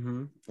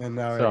 And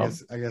now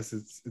So, I guess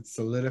it's and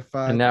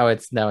solidified. now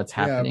it's Yeah, but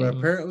happening.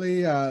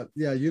 apparently, yeah,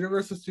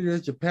 Universal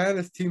Studios Japan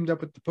has teamed up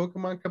with the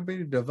Pokemon Company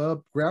to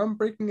develop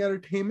groundbreaking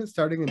entertainment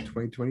starting in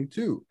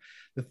 2022.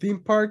 The theme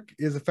park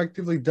is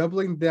effectively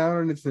doubling down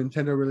on its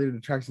Nintendo-related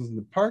attractions in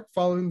the park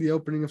following the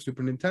opening of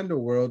Super Nintendo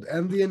World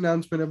and the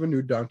announcement of a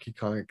new Donkey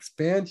Kong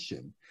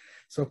expansion.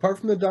 So apart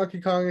from the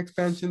Donkey Kong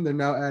expansion, they're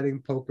now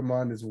adding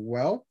Pokemon as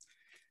well.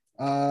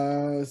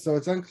 So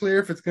it's unclear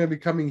if it's going to be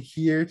coming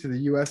here to the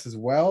US as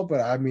well,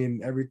 but I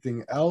mean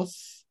everything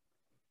else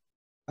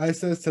I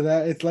says to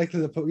that it's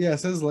likely that yeah, it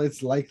says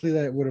it's likely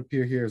that it would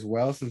appear here as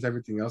well since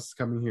everything else is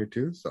coming here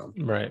too. So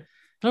Right.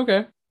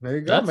 Okay. there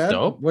you go, That's man.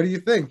 dope. What do you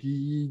think?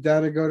 You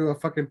down to go to a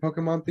fucking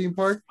Pokemon theme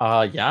park?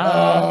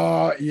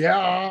 Yeah.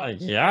 Yeah.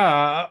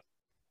 Yeah.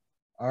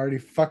 Already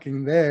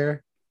fucking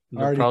there.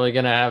 They're Already probably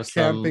gonna have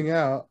some camping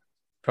out.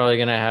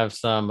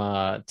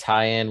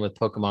 tie-in with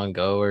Pokemon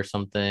Go or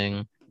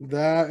something.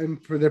 That and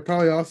they're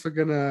probably also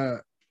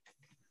gonna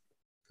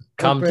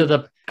Come to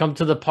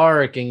open. the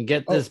park and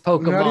get Oh, this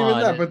not even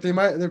that, Pokemon.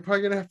 but they're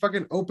probably gonna have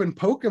fucking open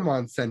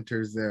Pokemon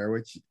centers there,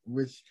 which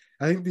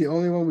I think the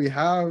only one we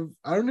have.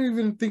 I don't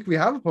even think we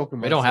have a We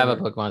Pokemon don't have a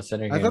center. Pokemon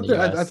Center here in the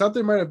I US. thought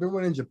there might have been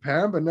one in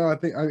Japan, but no, I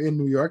think in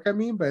New York. I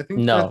mean, but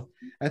No.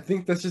 I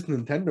think that's just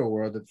Nintendo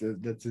World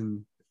that's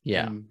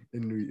Yeah.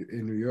 in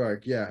New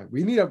York. Yeah,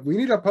 we need a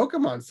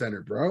Pokemon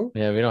Center, bro.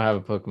 Yeah, we don't have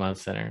a Pokemon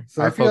Center.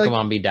 So Our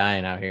Pokemon be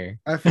dying out here.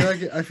 I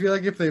feel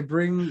like if they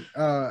bring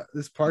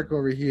this park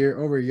over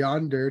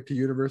yonder to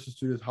Universal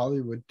Studios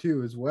Hollywood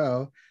too as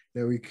well,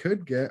 that we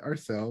could get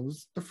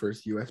ourselves the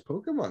first US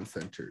Pokemon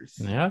centers.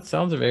 Yeah, it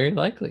sounds very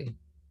likely.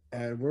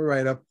 And we're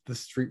right up the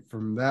street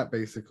from that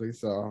basically,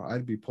 so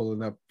I'd be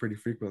pulling up pretty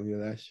frequently to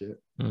that shit.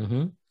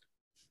 Mm-hmm.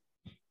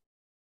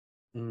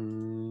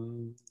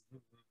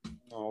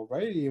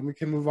 Alrighty, and we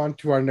can move on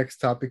to our next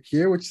topic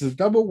here, which is a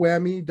double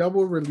whammy,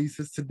 double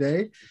releases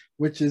today,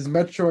 which is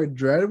Metroid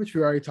Dread, which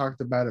we already talked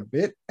about a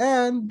bit,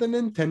 and the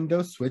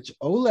Nintendo Switch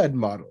OLED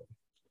model.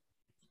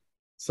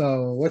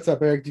 So, what's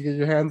up, Eric? Did you get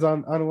your hands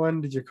on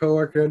one? Did your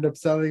coworker end up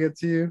selling it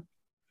to you?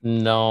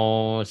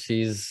 No,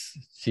 she's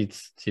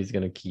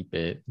gonna keep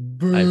it. I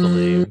Boo.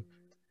 believe.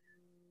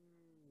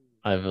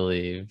 I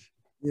believe.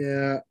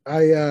 Yeah,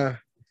 I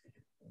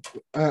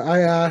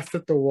asked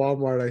at the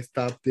Walmart I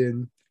stopped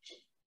in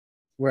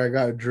where I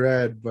got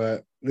Dread,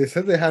 but they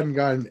said they hadn't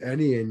gotten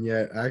any in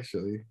yet,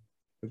 actually.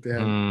 That they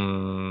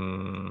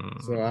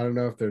hadn't. So I don't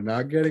know if they're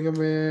not getting them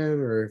in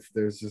or if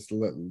there's just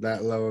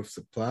that low of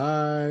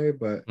supply,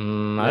 but I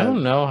yeah,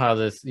 don't know how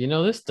this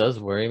does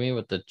worry me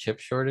with the chip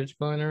shortage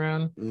going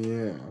around.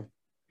 yeah.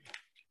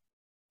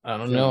 I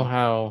don't know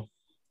So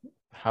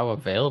how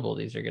available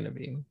these are gonna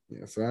be.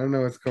 yeah, so I don't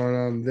know what's going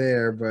on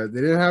there, but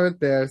they didn't have it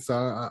there, so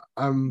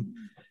I'm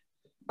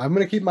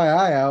gonna keep my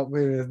eye out.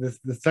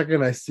 The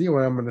second I see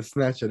one, I'm gonna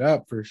snatch it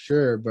up for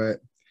sure, but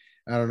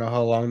I don't know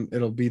how long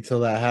it'll be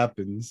till that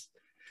happens.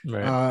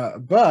 Right.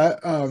 But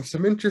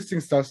some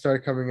interesting stuff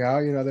started coming out.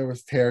 You know, there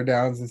was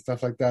teardowns and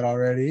stuff like that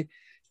already,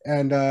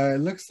 and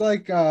it looks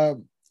like,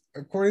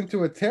 according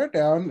to a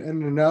teardown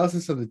and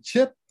analysis of the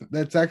chip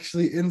that's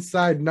actually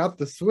inside not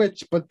the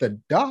Switch but the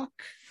dock.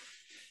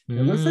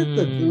 It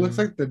looks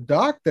like the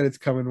dock that it's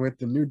coming with,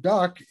 the new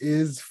dock,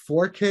 is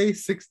 4K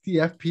 60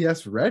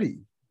 FPS ready.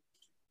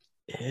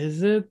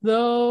 Is it It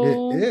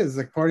though? is,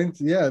 according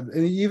to, yeah,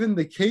 and even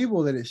the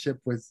cable that it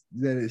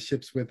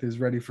ships with is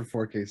ready for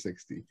 4K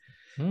 60.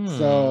 Hmm.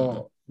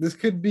 So this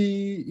could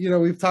be, you know,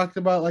 we've talked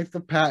about like the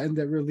patent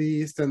that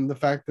released and the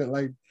fact that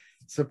like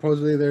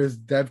supposedly there's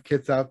dev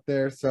kits out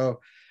there.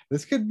 So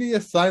this could be a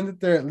sign that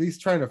they're at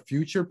least trying to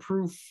future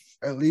proof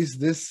at least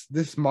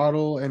this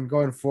model and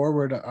going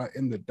forward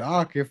in the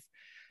dock. If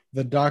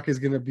the dock is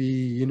going to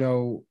be, you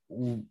know,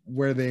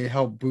 where they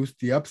help boost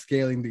the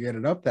upscaling to get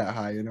it up that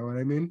high. You know what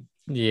I mean?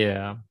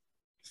 Yeah.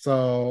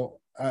 So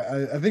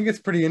I think it's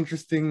pretty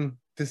interesting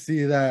to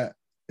see that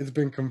it's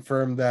been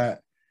confirmed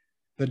that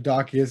the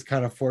dock is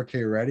kind of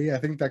 4K ready. I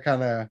think that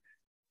kind of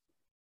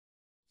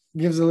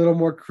gives a little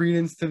more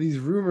credence to these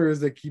rumors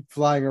that keep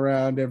flying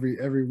around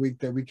every week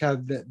that we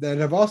kind of that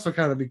have also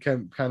kind of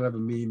become kind of a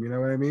meme. You know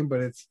what I mean?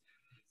 But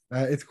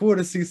it's cool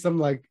to see some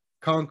like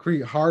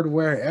concrete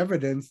hardware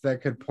evidence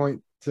that could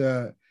point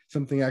to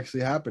something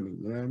actually happening.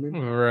 You know what I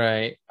mean?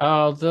 Right.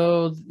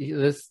 Although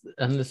this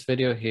in this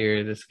video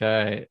here, this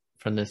guy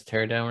from this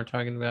teardown we're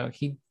talking about,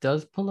 he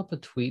does pull up a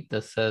tweet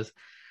that says,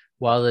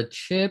 while the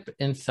chip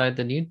inside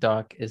the new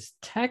dock is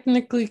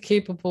technically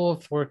capable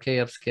of 4K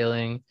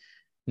upscaling,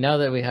 now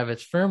that we have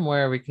its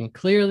firmware, we can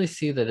clearly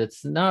see that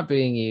it's not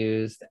being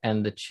used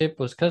and the chip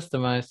was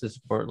customized to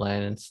support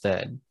LAN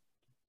instead.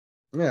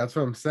 Yeah, that's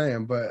what I'm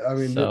saying. But I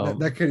mean, So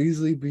that could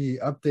easily be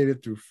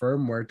updated through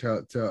firmware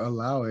to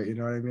allow it. You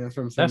know what I mean? That's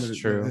what I'm saying. that's That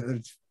true.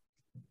 it's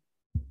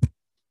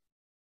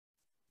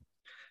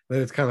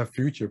that it's kind of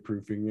future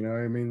proofing. You know what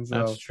I mean?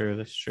 That's So true.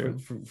 That's true.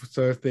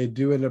 so if they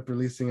do end up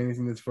releasing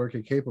anything that's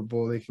 4K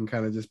capable, they can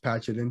kind of just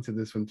patch it into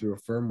this one through a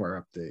firmware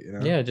update. You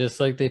know? Yeah, just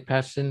like they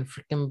patched in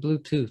freaking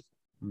Bluetooth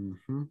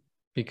Mm-hmm.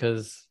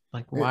 because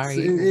like why are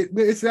you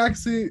It's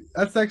actually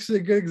that's actually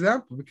a good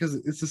example because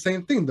it's the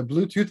same thing. The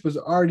Bluetooth was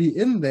already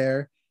in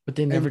there but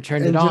they never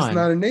turned it and just on.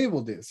 not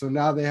enabled it. So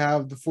now they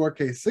have the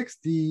 4K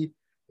 60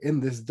 in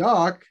this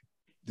dock.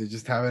 They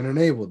just haven't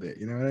enabled it.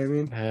 You know what I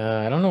mean?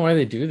 I don't know why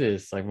they do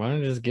this. Like, why don't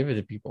you just give it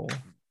to people?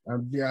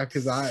 Yeah,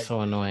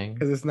 So annoying.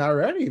 because it's not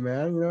ready,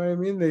 man. You know what I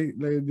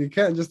mean? They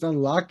can't just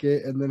unlock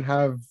it and then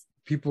have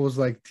people's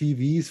like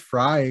TVs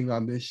frying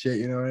on this shit.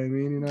 You know what I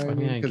mean? You know what I I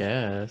mean, mean? I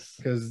guess.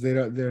 Because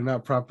they're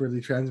not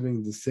properly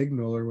transmitting the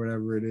signal or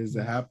whatever it is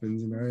that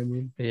happens. You know what I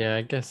mean? Yeah,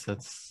 I guess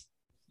that's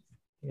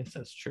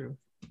true.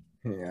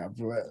 Yeah,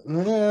 but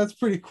yeah, that's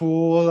pretty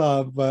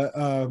cool. But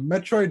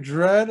Metroid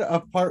Dread,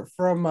 apart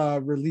from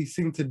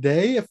releasing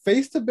today, it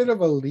faced a bit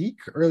of a leak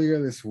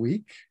earlier this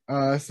week.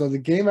 So the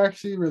game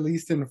actually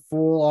released in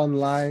full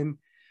online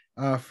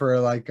for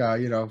like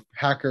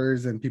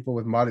hackers and people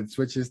with modded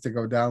switches to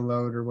go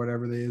download or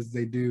whatever it is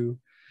they do.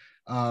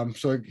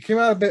 So it came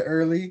out a bit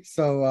early.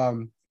 So I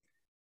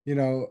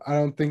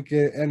don't think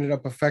it ended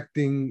up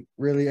affecting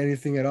really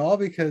anything at all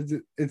because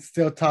it's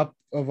still top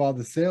of all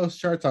the sales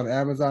charts on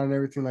Amazon and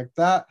everything like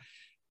that.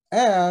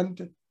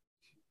 And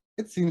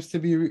it seems to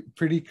be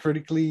pretty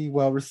critically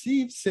well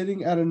received,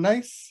 sitting at a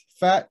nice,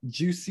 fat,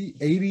 juicy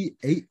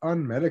 88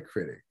 on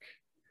Metacritic.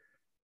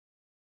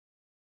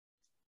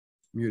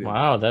 Muted.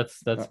 Wow,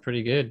 that's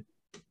pretty good.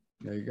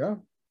 There you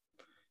go.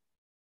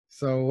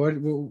 So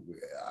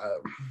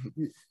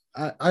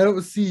I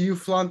don't see you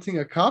flaunting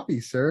a copy,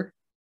 sir.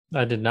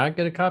 I did not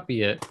get a copy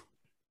yet.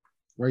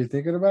 Were you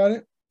thinking about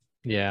it?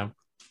 Yeah,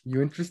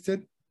 You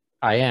interested?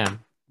 I am.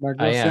 My I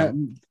girl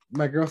am.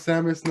 my girl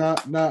Sam is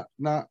not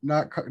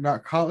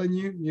calling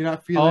you. You're not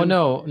Oh feeling.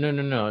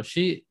 no.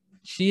 She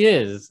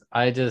is.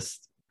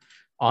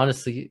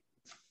 Honestly,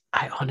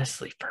 I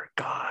honestly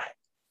forgot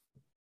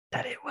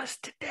that it was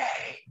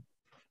today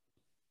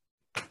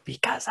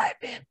because I've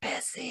been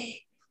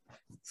busy.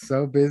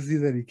 So busy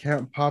that he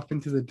can't pop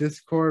into the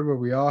Discord where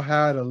we all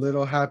had a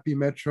little happy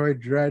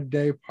Metroid Dread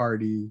Day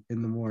party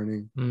in the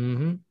morning.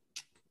 Mm-hmm.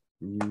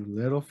 You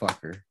little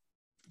fucker.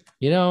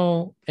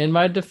 In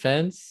my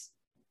defense,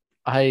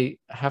 I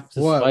have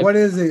to What? swipe. What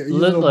is it? You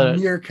little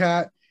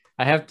meerkat.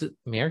 I have to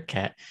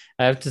meerkat.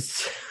 I have to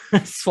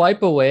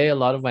swipe away a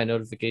lot of my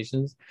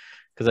notifications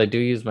because I do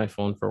use my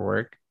phone for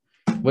work,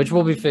 which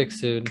will be fixed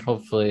soon.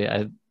 Hopefully,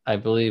 I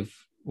believe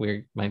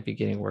we might be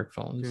getting work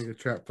phones. Getting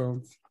trap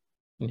phones.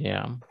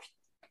 Yeah.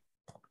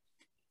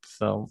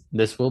 So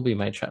this will be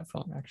my chat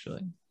phone,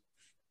 actually.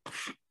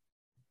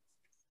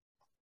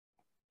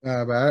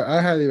 But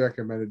I highly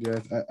recommend it.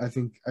 Yes,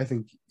 I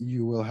think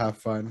you will have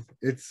fun.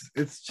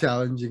 It's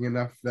challenging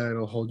enough that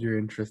it'll hold your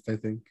interest. I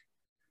think.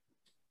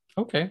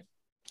 Okay,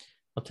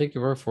 I'll take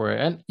your word for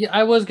it. And yeah,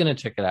 I was gonna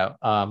check it out.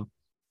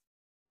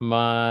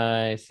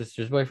 My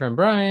sister's boyfriend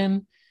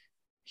Brian,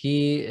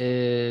 he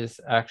is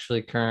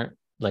actually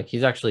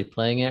he's actually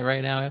playing it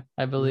right now,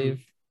 I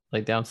believe,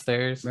 like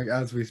downstairs, like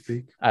as we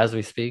speak. As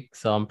we speak.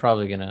 So I'm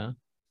probably gonna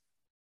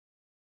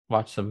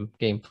watch some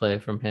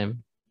gameplay from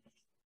him.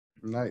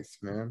 Nice,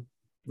 man.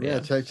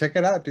 Yeah, check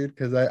it out, dude,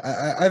 because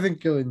I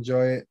think you'll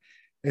enjoy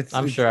it.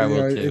 I'm sure I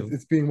will too.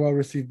 It's being well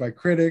received by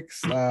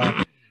critics.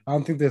 I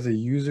don't think there's a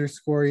user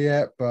score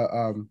yet, but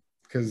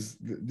because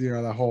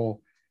the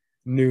whole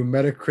new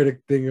Metacritic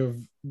thing of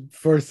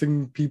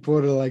forcing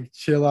people to like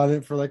chill on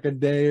it for like a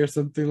day or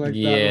something like that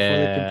before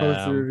they can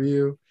post a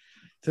review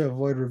to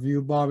avoid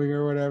review bombing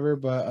or whatever.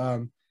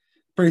 But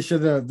pretty sure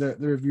the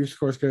review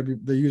score is going to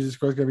be, the user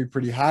score is going to be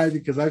pretty high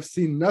because I've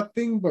seen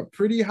nothing but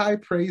pretty high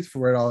praise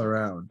for it all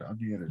around on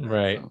the internet.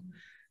 Right. So,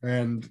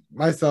 and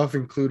myself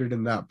included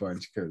in that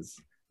bunch because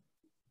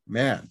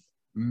man,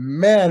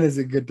 is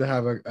it good to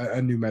have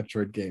a new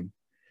Metroid game.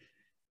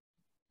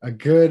 A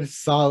good,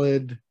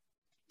 solid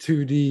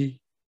 2D,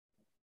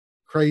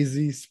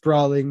 crazy,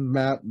 sprawling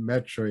map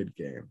Metroid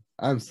game.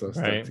 I'm so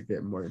stoked to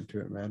get more into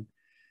it, man.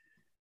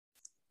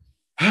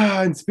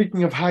 And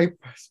speaking of hype,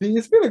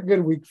 it's been a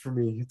good week for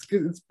me. It's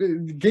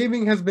good.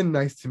 Gaming has been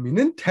nice to me.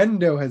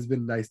 Nintendo has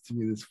been nice to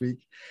me this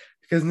week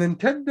because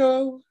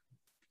Nintendo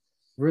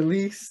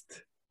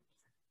released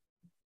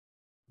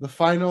the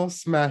final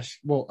Smash.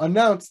 Well,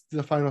 announced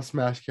the final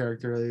Smash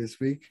character earlier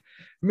this week.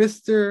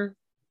 Mr.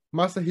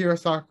 Masahiro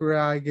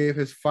Sakurai gave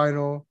his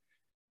final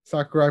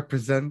Sakurai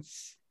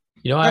Presents.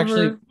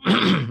 Actually,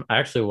 I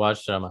actually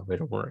watched it on my way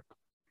to work.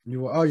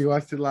 You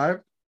watched it live?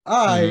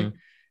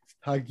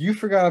 Like you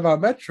forgot about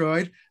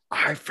Metroid.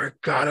 I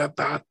forgot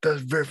about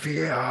the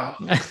reveal.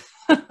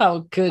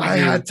 How could you? I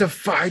had to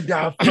find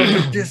out from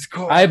the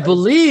Discord. I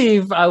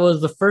believe I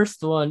was the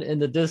first one in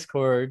the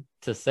Discord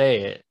to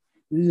say it.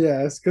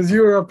 Yes, because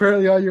you were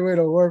apparently on your way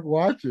to work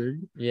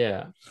watching.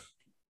 Yeah.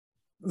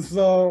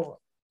 So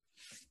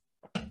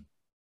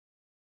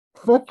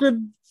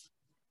fucking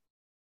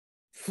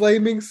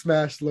Flaming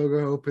Smash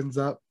logo opens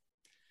up.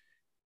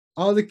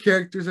 all the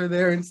characters are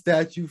there in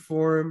statue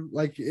form,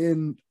 like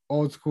in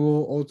old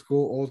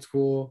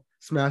school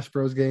Smash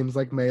Bros. Games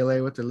like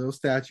Melee with their little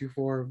statue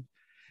form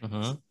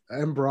Mm-hmm.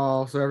 and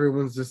Brawl. So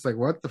everyone's just like,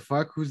 what the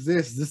fuck? Who's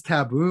this? Is this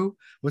Taboo?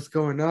 What's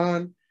going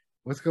on?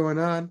 What's going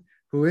on?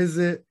 Who is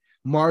it?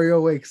 Mario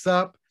wakes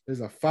up.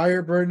 There's a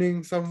fire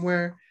burning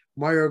somewhere.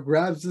 Mario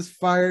grabs this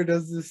fire,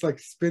 does this like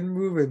spin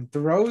move, and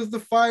throws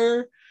the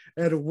fire.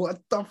 And what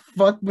the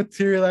fuck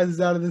materializes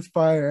out of this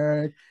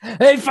fire, Eric?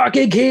 Hey,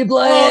 fucking A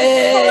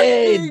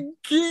Keyblade! fucking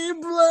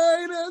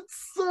Keyblade!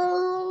 It's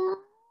so.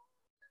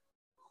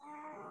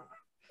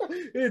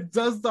 It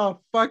does the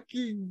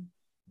fucking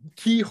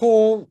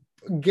keyhole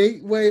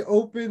gateway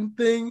open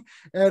thing,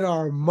 and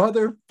our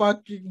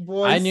motherfucking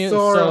boy I knew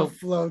Sora so.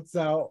 floats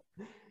out.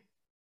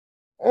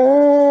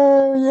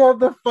 Oh, you have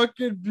the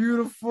fucking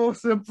beautiful,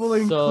 simple,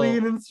 and So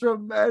clean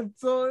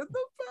instrumental in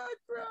the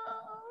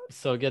background.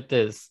 so get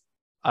this.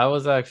 I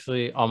was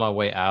actually on my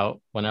way out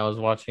when I was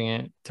watching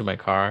it to my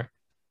car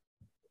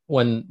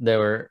when they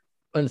were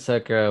when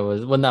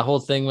that whole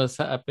thing was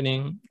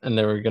happening and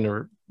they were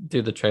gonna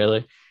do the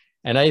trailer,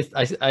 and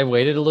I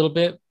waited a little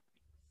bit,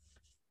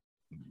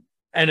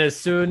 and as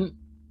soon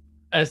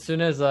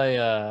as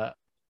I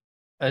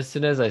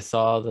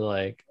saw the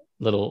like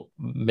little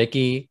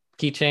Mickey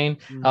keychain,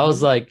 I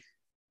was like,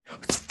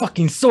 it's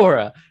fucking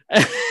Sora.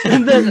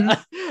 And then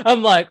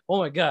I'm like, oh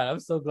my god, I'm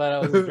so glad I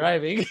wasn't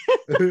driving.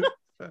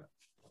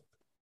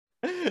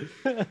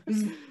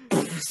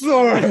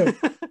 Sora.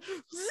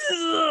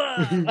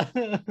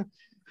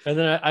 And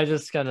then I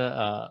just kind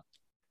of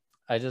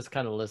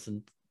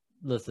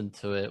listened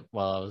to it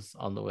while I was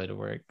on the way to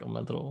work on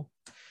my little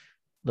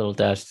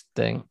dash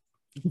thing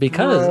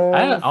because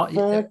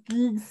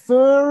fucking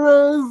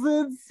Sora's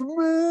in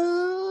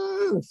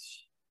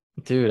Smash.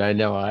 dude, I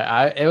know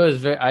I it was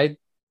very I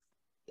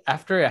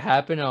after it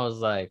happened I was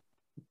like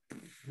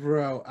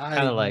Bro,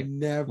 kind of like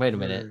never, wait a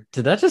minute,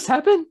 did that just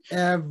happen?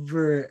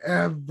 ever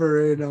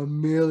in a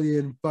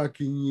million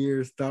fucking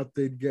years thought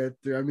they'd get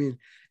through. I mean,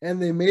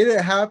 and they made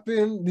it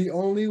happen. The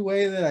only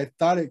way that I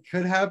thought it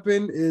could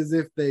happen is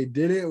if they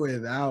did it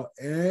without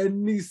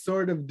any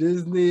sort of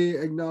Disney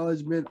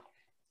acknowledgement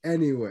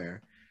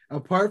anywhere,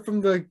 apart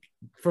from the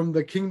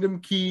Kingdom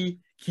Key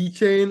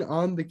keychain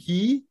on the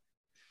key.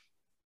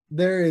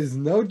 There is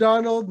no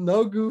Donald,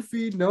 no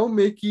Goofy, no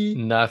Mickey,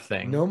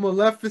 Nothing. no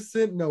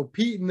Maleficent, no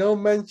Pete, no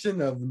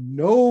mention of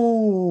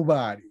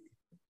nobody.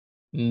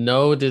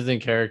 No Disney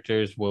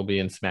characters will be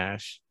in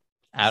Smash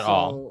at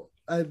all.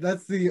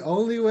 That's the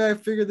only way I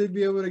figured they'd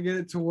be able to get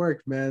it to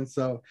work, man.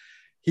 So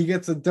he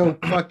gets a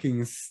dope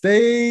fucking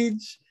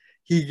stage.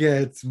 He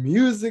gets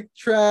music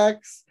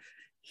tracks.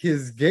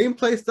 His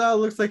gameplay style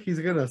looks like he's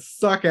gonna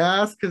suck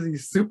ass because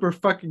he's super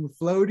fucking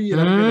floaty,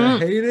 and I'm gonna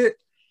hate it.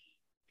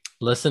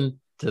 Listen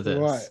to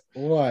this.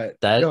 What?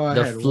 That Go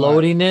the ahead,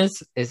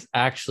 floatiness is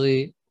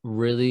actually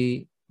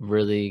really,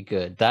 really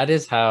good. That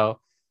is how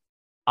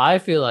I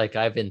feel like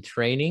I've been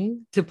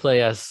training to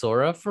play as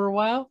Sora for a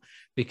while,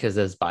 because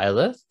as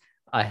Byleth,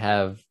 I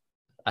have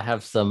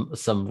some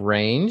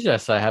range.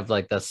 So I have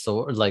like the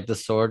sword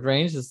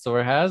range that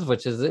Sora has,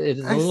 which is it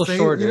is a little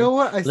shorter. You know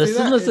what?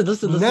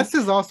 Listen. Ness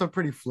is also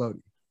pretty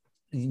floaty.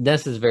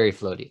 Ness is very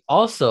floaty.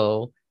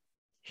 Also,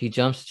 he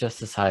jumps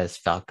just as high as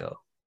Falco.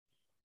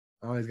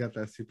 Oh, he's got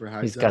that super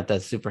high. He's got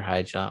that super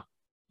high jump.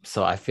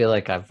 So I feel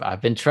like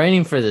I've been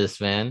training for this,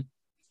 man.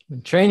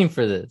 Been training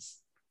for this.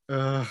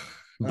 But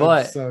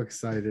I'm so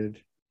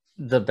excited.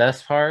 The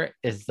best part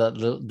is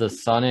the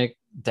Sonic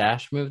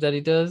dash move that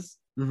he does.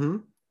 Mm-hmm.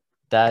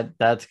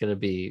 That's gonna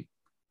be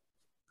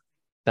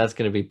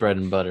bread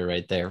and butter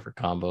right there for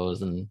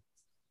combos and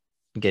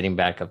getting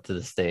back up to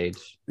the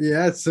stage.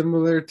 Yeah, it's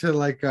similar to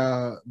like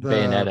the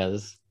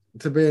Bayonetta's.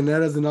 To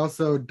Bayonetta's, and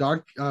also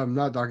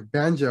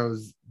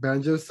Banjo's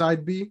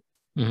side B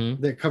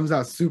that comes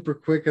out super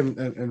quick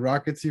and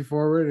rockets you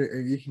forward.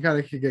 You can kind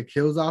of get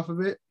kills off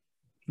of it.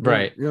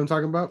 Right. You know what I'm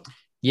talking about?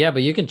 Yeah,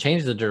 but you can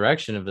change the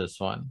direction of this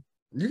one.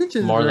 You can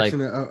change the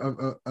direction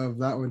of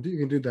that one too. You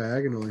can do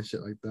diagonal and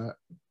shit like that.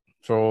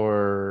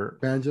 For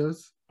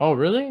Banjos. Oh,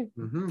 really?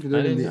 Mm-hmm. You can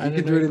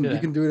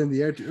do it in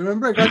the air too.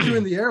 Remember, I got you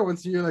in the air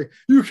once, and you're like,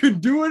 you can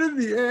do it in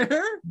the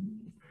air.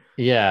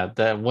 Yeah,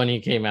 that when he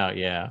came out,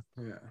 yeah,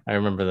 I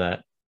remember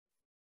that.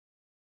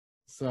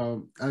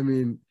 So, I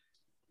mean,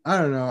 I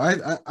don't know.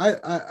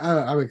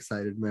 I'm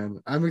excited,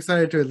 man. I'm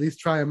excited to at least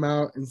try him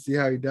out and see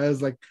how he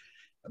does. Like,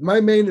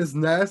 my main is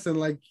Ness, and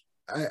like,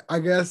 I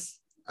guess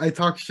I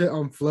talk shit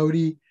on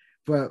Floaty,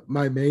 but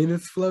my main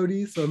is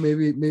Floaty, so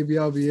maybe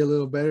I'll be a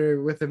little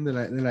better with him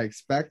than I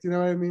expect. You know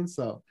what I mean?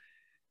 So,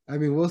 I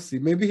mean, we'll see.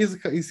 Maybe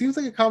he seems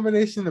like a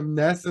combination of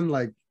Ness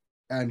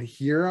and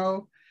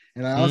Hero.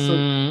 And I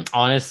also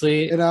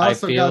honestly, got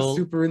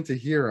super into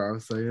Hero,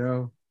 so you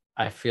know.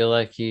 I feel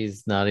like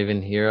he's not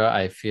even Hero.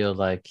 I feel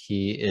like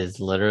he is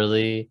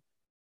literally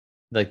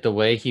like the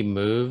way he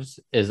moves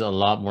is a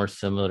lot more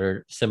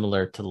similar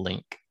to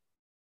Link.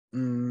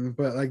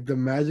 But like the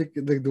magic,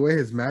 like the way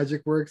his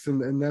magic works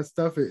and that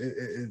stuff,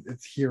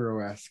 it's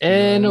Hero-esque.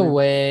 In a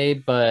way,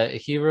 but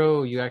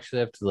Hero, you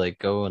actually have to like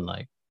go and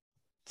like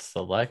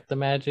select the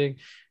magic.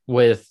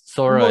 With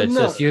Sora, Well, it's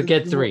no, just you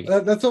get three.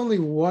 that's only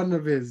one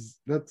of his.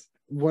 That's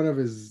one of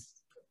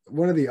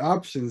the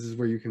options is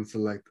where you can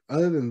select.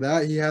 Other than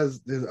that, he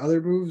has his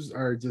other moves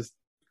are just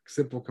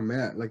simple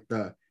command, like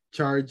the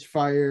charge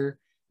fire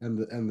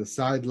and the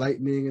side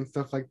lightning and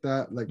stuff like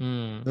that. Like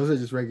Mm, those are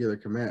just regular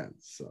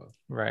commands. So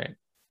right.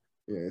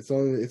 yeah, it's Well,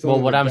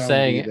 only what the I'm down B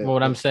saying, that,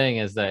 what I'm that saying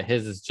is that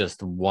his is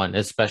just one,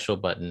 his special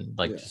button,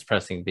 like yeah just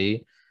pressing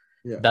B.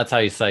 yeah. That's how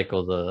you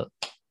cycle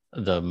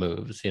the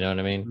moves. You know what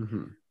I mean?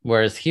 Mm-hmm.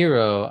 Whereas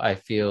Hero, I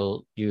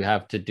feel you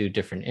have to do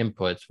different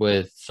inputs.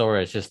 With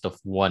Sora, it's just a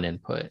one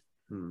input.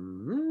 I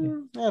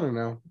don't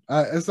know.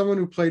 As someone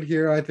who played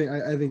Hero, I think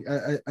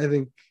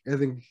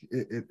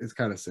it's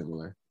kind of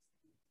similar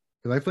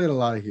because I played a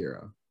lot of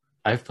Hero.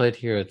 I've played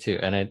Hero too,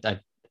 and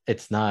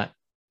it's not.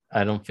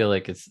 I don't feel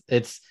like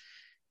it's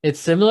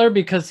similar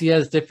because he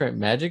has different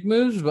magic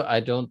moves, but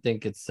I don't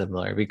think it's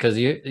similar because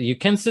you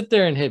can sit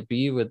there and hit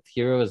B with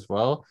Hero as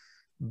well,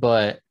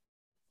 but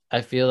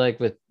I feel like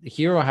with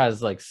Hero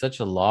has like such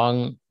a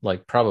long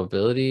like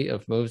probability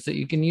of moves that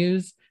you can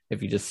use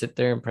if you just sit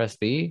there and press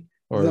B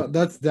No, or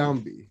that's down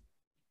B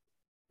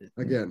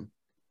again.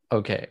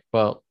 okay.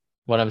 Well,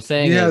 what I'm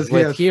saying is He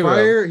with has Hero,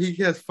 fire. He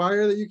has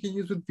fire that you can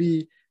use with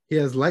B. He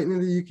has lightning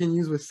that you can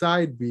use with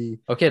side B.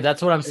 okay,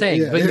 that's what I'm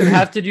saying. Yeah, But you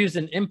have to use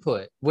an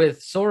input.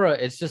 With Sora,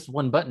 it's just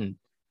one button.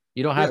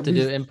 You don't yeah. have to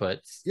do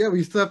inputs.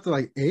 We still have to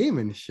like aim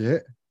and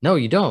shit. No,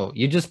 you don't.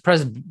 You just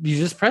press it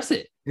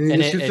And he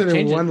and just shoots it it in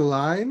changes. one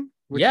line,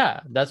 which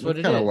Yeah, that's what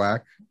that's it kind of is.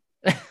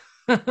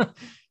 whack.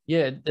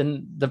 Yeah,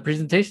 and the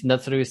presentation,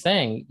 that's what he was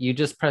saying. You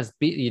just press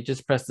B, you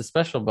just press the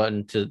special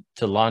button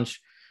to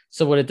launch.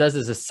 So what it does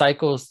is it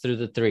cycles through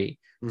the three.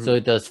 So Mm-hmm.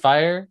 it does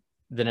fire,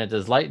 then it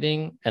does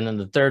lightning, and then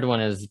the third one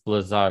is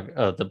Blizzard,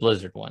 the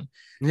Blizzard one.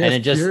 He And has it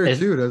just cure is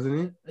too, doesn't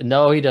he?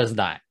 no, he does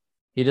not.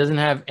 He doesn't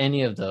have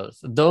any of those.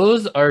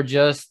 Those are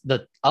just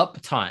the up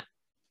taunt.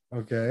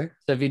 Okay.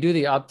 So if you do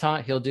the up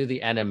taunt, he'll do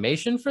the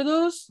animation for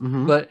those,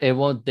 Mm-hmm. but they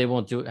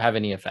won't do have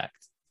any effect.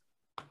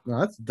 No,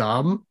 that's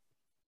dumb.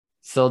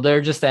 So they're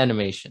just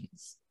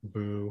animations.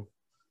 Boo.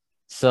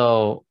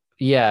 So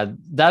yeah,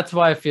 that's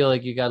why I feel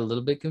like you got a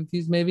little bit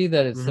confused, maybe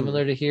that it's Mm-hmm.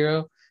 similar to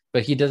Hero,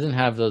 but he doesn't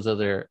have those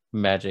other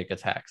magic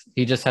attacks.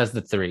 He just has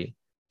the three,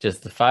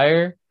 just the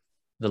fire,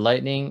 the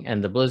lightning,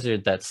 and the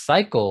blizzard that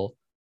cycle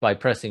by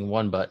pressing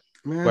one button.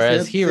 Man,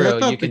 Whereas I Hero, you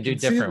thought can do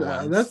different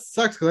that ones.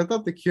 sucks because I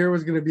thought the cure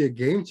was gonna be a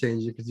game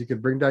changer because you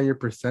could bring down your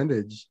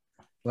percentage,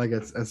 like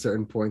at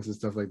certain points and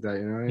stuff like that.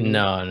 You know what I mean?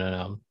 No, no,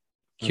 no.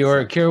 That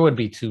Cure sucks. would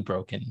be too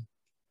broken.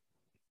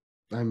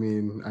 I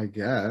mean, I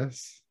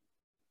guess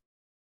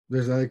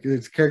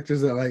there's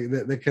characters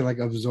that that can like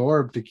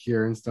absorb the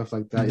cure and stuff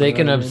like that. You They know what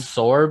can I mean?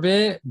 absorb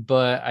it,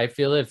 but I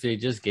feel if they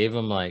just gave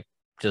them like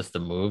just a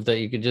move that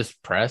you could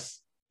just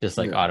press, just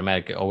like Yeah.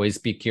 automatic always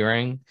be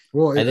curing.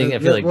 Well, I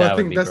feel like well, I that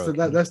would think be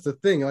broken. that's the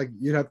thing. Like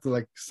you'd have to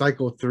like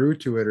cycle through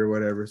to it or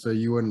whatever, so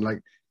you wouldn't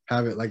like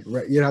have it like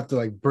you'd have to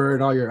like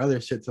burn all your other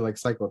shit to like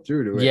cycle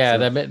through to it. Yeah,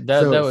 that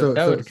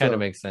would kind of So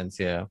make sense.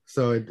 Yeah.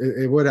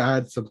 it would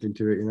add something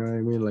to it. You know what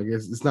I mean? Like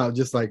it's not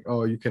just like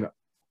oh you can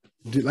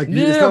do like it's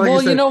Yeah, not like you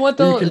well, you said know what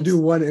you though? can do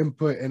It's one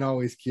input and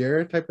always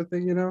cure type of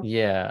thing. You know?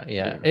 yeah,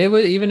 yeah. Yeah. It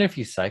would even if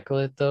you cycle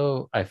it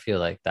though, I feel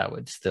like that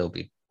would still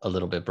be a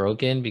little bit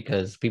broken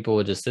because people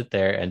would just sit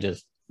there and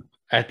just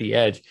at the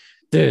edge,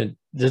 dude,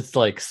 just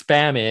like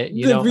spam it,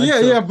 But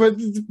until but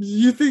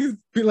you think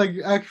like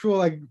actual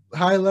like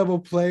high level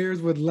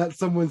players would let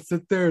someone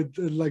sit there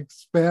and like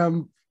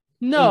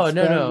no,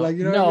 no, spam no, like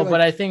you know what I no. mean? But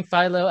Like I think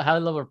high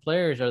level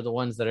players are the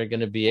ones that are going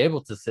to be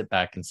able to sit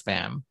back and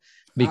spam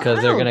because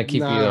I they're going to don't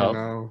keep no, you I don't up.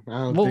 know. I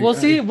don't Well,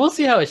 think I, we'll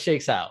see how it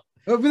shakes out.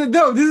 but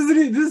no, this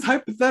is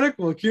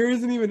hypothetical. Cure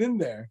isn't even in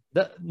there.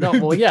 No,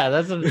 well, yeah,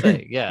 that's what I'm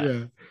saying. Yeah.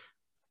 Yeah.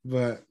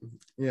 But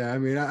yeah, I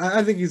mean,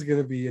 I think he's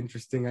gonna be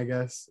interesting. I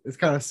guess it's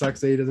kind of sucks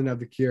that he doesn't have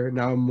the cure.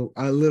 Now I'm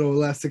a little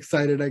less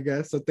excited, I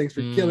guess. So thanks for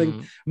killing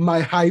Mm,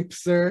 my hype,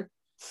 sir.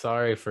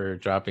 sorry for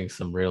dropping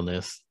some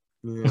realness.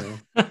 Yeah.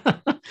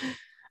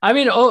 I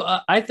mean,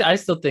 I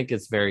still think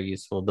it's very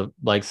useful. The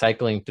like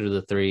cycling through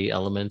the three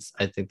elements,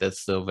 I think that's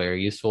still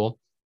very useful.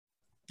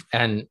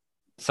 And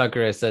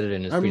Sakurai said it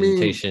in his I mean,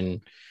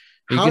 presentation.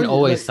 You how can do you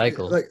always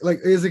cycle. like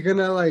is it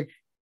gonna like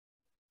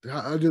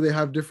how do they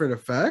have different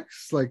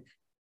effects? Like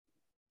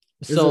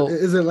So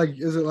is it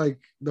like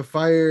the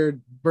fire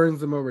burns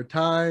them over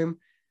time?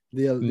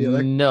 no,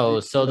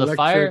 The so the electric.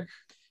 fire,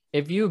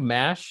 if you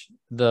mash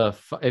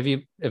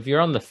if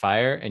you're on the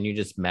fire and you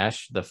just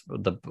mash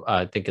the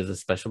I think is a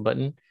special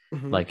button,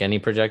 Mhm. like any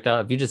projectile,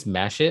 if you just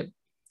mash it,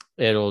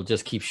 it'll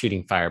just keep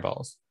shooting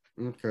fireballs.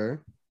 Okay.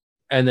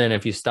 And then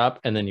if you stop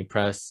and then you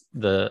press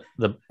the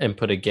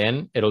input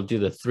again, it'll do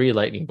the three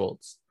lightning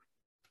bolts.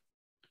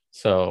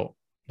 So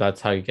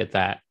that's how you get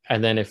that.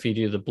 And then if you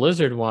do the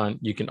blizzard one,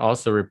 you can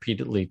also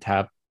repeatedly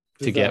tap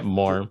to Does get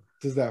more.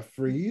 does that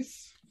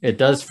freeze It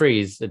does people?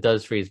 freeze. It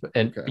does freeze.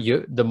 And Okay.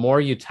 you the more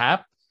you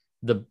tap,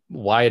 the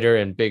wider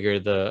and bigger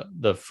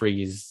the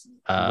freeze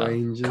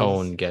Ranges.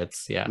 cone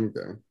gets. Yeah.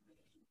 Okay.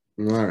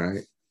 All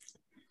right.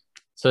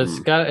 So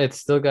Hmm. it's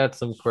still got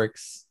some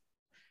quirks.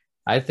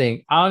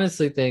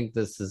 honestly think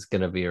this is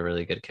gonna be a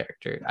really good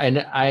character. And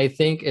I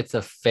think it's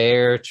a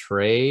fair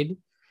trade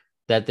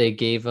that they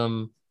gave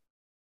him.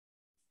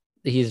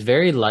 He's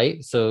very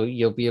light, so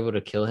you'll be able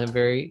to kill him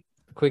very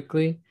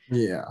quickly.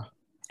 Yeah.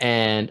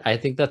 And I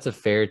think that's a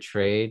fair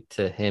trade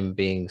to him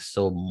being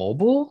so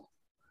mobile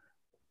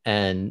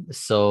and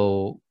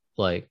so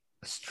like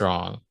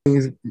strong.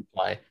 He's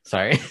Why?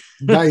 Sorry.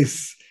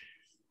 nice.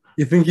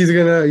 You think he's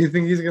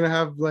gonna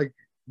have like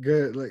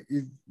good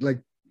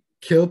like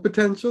kill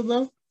potential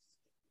though?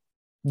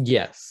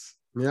 Yes.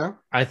 Yeah.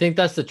 I think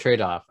that's the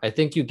trade-off. I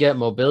think you get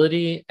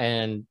mobility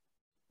and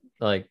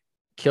like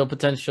kill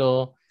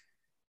potential.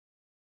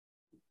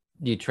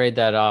 You trade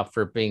that off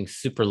for being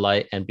super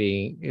light and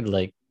being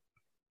like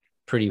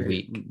pretty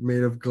weak.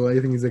 Made of glass.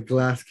 I think he's a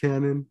glass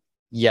cannon.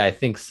 Yeah, I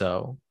think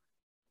so.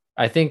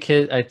 I think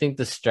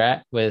the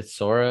strat with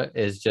Sora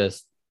is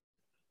just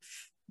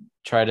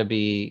try to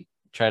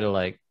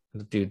like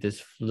dude,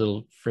 this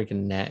little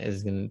freaking net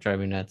is gonna drive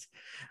me nuts.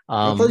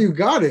 I thought you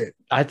got it.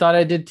 I thought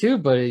I did too,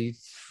 but he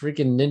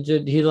freaking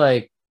ninja, he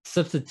like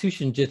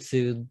substitution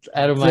jutsu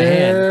out of my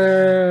hand.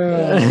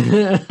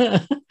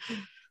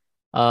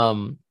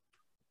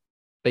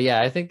 But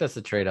yeah, I think that's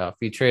a trade-off.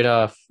 You trade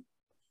off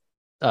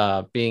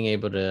being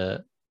able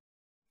to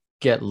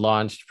get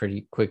launched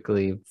pretty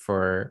quickly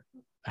for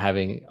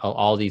having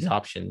all these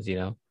options, you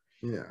know?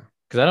 Yeah.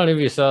 Because I don't know if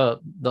you saw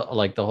the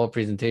whole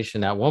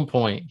presentation. At one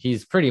point,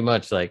 he's pretty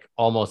much like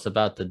almost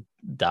about to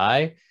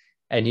die,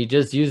 and he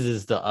just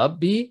uses the up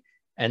B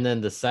and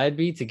then the side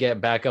B to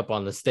get back up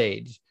on the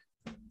stage.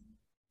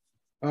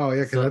 Oh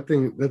yeah, because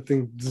that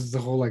thing this is the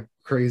whole like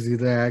crazy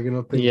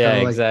diagonal thing.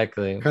 Yeah,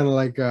 exactly. Kind of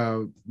like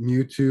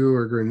Mewtwo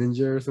or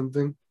Greninja or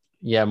something.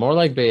 Yeah, more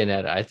like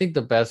Bayonetta. I think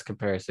the best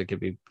comparison could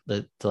be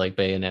to like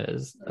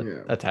Bayonetta's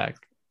attack,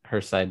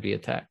 her side B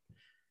attack.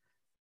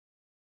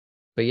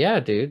 But yeah,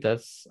 dude,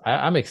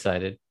 I'm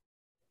excited.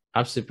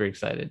 I'm super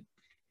excited.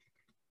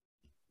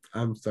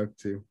 I'm stuck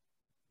too.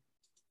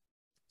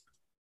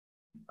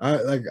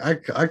 I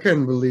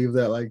couldn't believe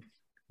that like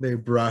they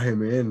brought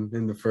him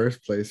in the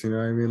first place. You know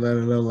what I mean? Let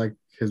alone like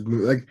his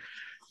move. Like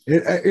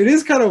it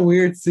is kind of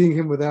weird seeing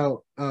him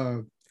without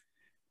Donald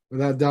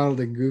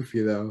and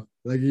Goofy though.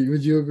 Like,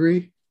 would you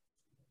agree?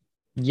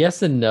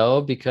 Yes and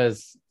no,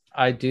 because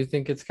I do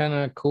think it's kind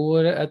of cool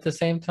at the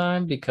same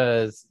time,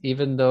 because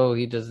even though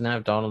he doesn't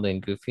have Donald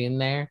and Goofy in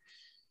there,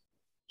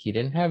 he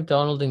didn't have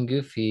Donald and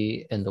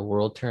Goofy in the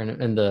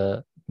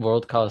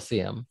World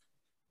Coliseum.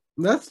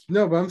 But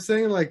I'm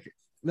saying like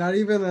not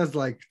even as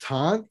like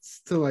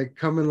taunts to like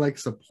come and like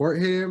support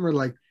him, or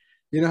like,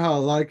 you know how a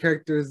lot of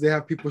characters they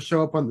have people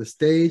show up on the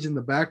stage in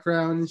the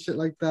background and shit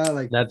like that.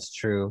 Like, that's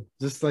true.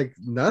 Just like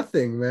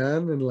nothing,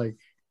 man. And like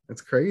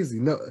that's crazy.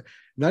 No,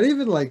 not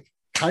even like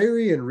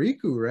Kairi and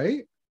Riku,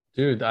 right?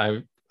 Dude,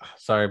 I'm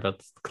sorry about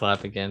the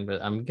clap again, but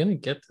I'm gonna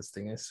get this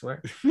thing, I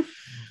swear.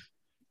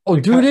 Oh,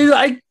 dude,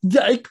 I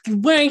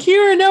went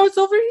here and now it's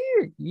over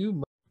here.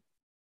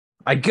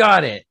 I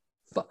got it.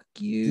 Fuck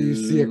you. Do you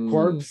see a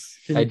corpse?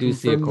 I do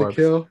see a corpse.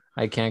 Kill?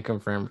 I can't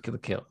confirm the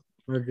kill.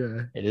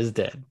 Okay. It is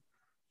dead.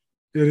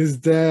 It is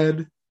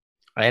dead.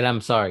 And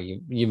I'm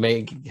sorry, you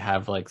may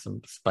have like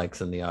some spikes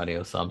in the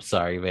audio, so I'm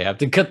sorry. You may have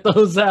to cut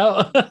those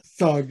out.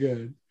 It's all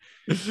good.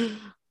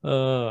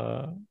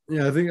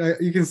 Yeah, I think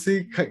you can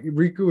see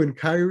Riku and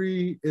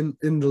Kairi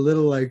in the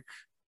little like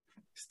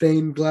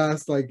stained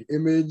glass like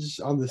image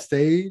on the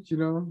stage. You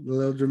know, the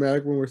little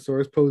dramatic one where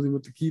Sora's posing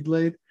with the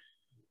Keyblade.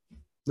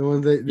 The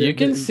one you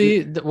can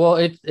see. Well,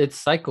 it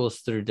cycles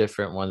through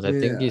different ones. I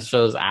think he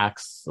shows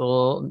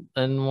Axel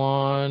in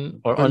one,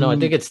 or no, I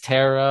think it's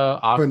Terra,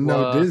 Aqua. But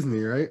no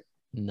Disney, right?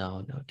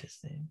 No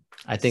Disney.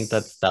 I think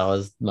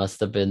must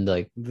have been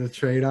like the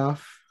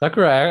trade-off.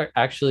 Sakura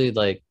actually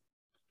like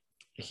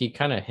he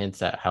kind of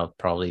hints at how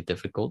probably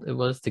difficult it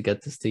was to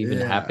get this to even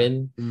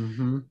happen.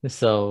 Mm-hmm.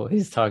 So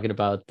he's talking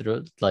about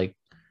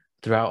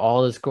throughout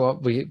all this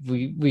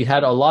we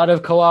had a lot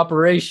of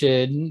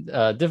cooperation,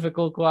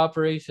 difficult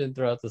cooperation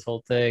throughout this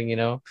whole thing, you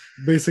know.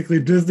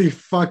 Basically, Disney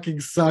fucking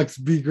sucks.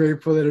 Be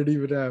grateful that it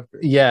even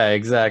happened. Yeah,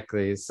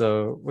 exactly.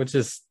 So, which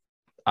is,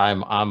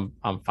 I'm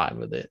fine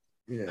with it.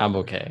 Yeah. I'm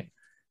okay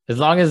as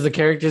long as the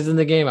characters in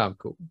the game. I'm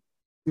cool.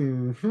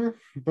 Mm-hmm.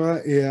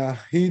 But yeah,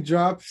 he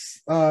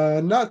drops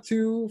not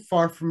too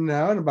far from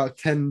now, in about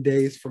 10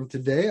 days from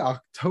today,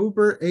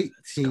 October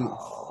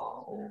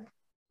 18th.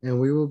 And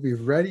we will be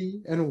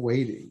ready and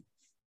waiting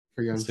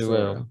for young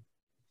Sora.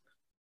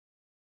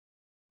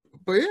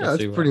 But yeah,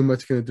 that's pretty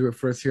much going to do it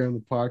for us here on the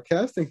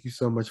podcast. Thank you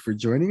so much for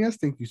joining us.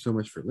 Thank you so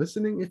much for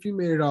listening. If you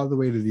made it all the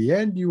way to the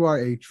end, you are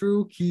a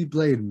true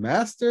Keyblade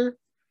master.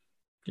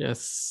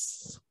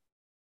 Yes.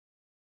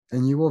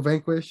 And you will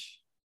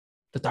vanquish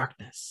the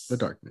darkness. The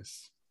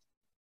darkness.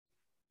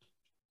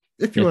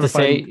 If you want to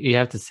say, you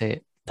have to say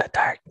it. The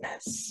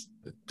darkness.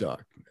 The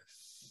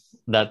darkness.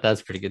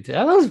 That's pretty good too.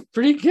 That was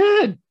pretty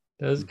good.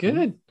 That was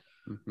good.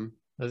 Mm-hmm.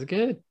 That was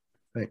good.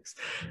 Thanks.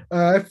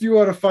 If you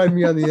want to find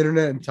me on the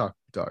internet and talk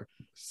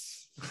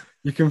darkness,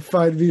 you can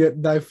find me at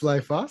Knife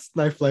Life Us,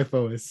 Knife Life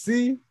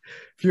OSC.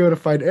 If you want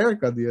to find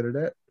Eric on the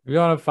internet, If you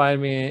want to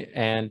find me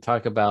and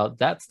talk about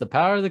that's the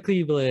power of the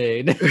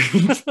Keyblade,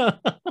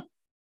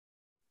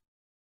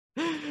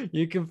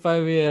 you can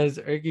find me as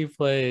Erky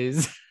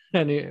Plays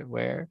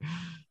anywhere.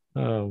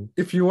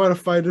 If you want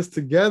to find us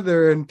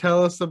together and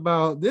tell us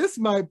about this,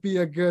 might be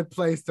a good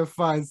place to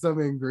find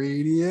some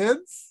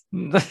ingredients.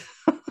 You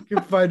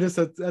can find us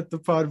at the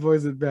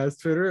Podboys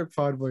Advanced Twitter at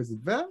Podboys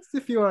Advanced.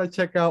 If you want to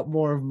check out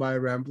more of my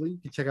rambling, you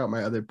can check out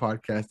my other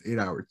podcast, 8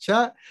 Hour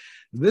Chat.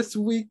 This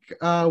week,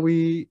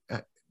 we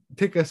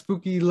take a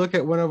spooky look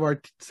at one of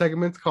our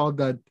segments called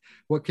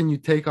What Can You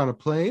Take on a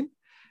Plane,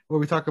 where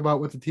we talk about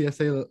what the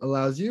TSA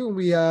allows you.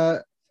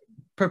 And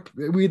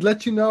we'd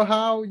let you know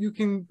how you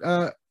can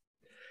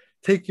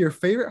take your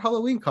favorite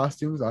Halloween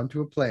costumes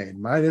onto a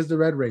plane. Mine is the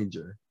Red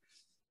Ranger.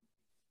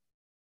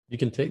 You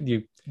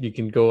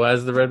can go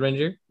as the Red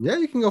Ranger. Yeah,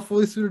 you can go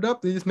fully suited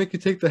up. They just make you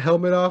take the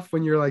helmet off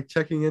when you're like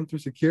checking in through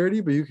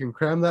security, but you can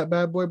cram that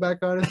bad boy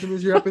back on as soon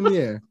as you're up in the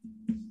air.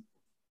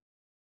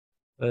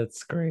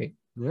 That's great.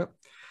 Yep.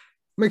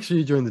 Make sure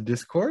you join the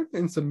Discord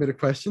and submit a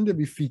question to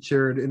be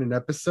featured in an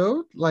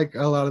episode, like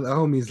a lot of the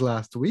homies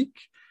last week.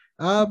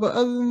 But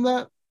other than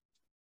that,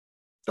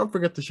 don't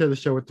forget to share the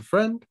show with a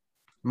friend.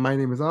 My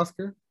name is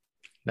Oscar.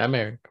 I'm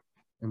Eric.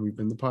 And we've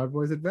been the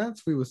Podboys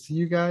Advance. We will see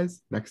you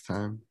guys next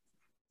time.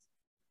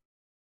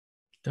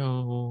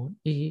 Don't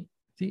eat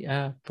the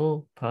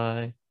apple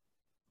pie.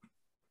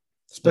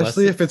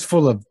 Especially if it's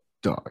full of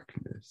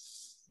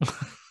darkness.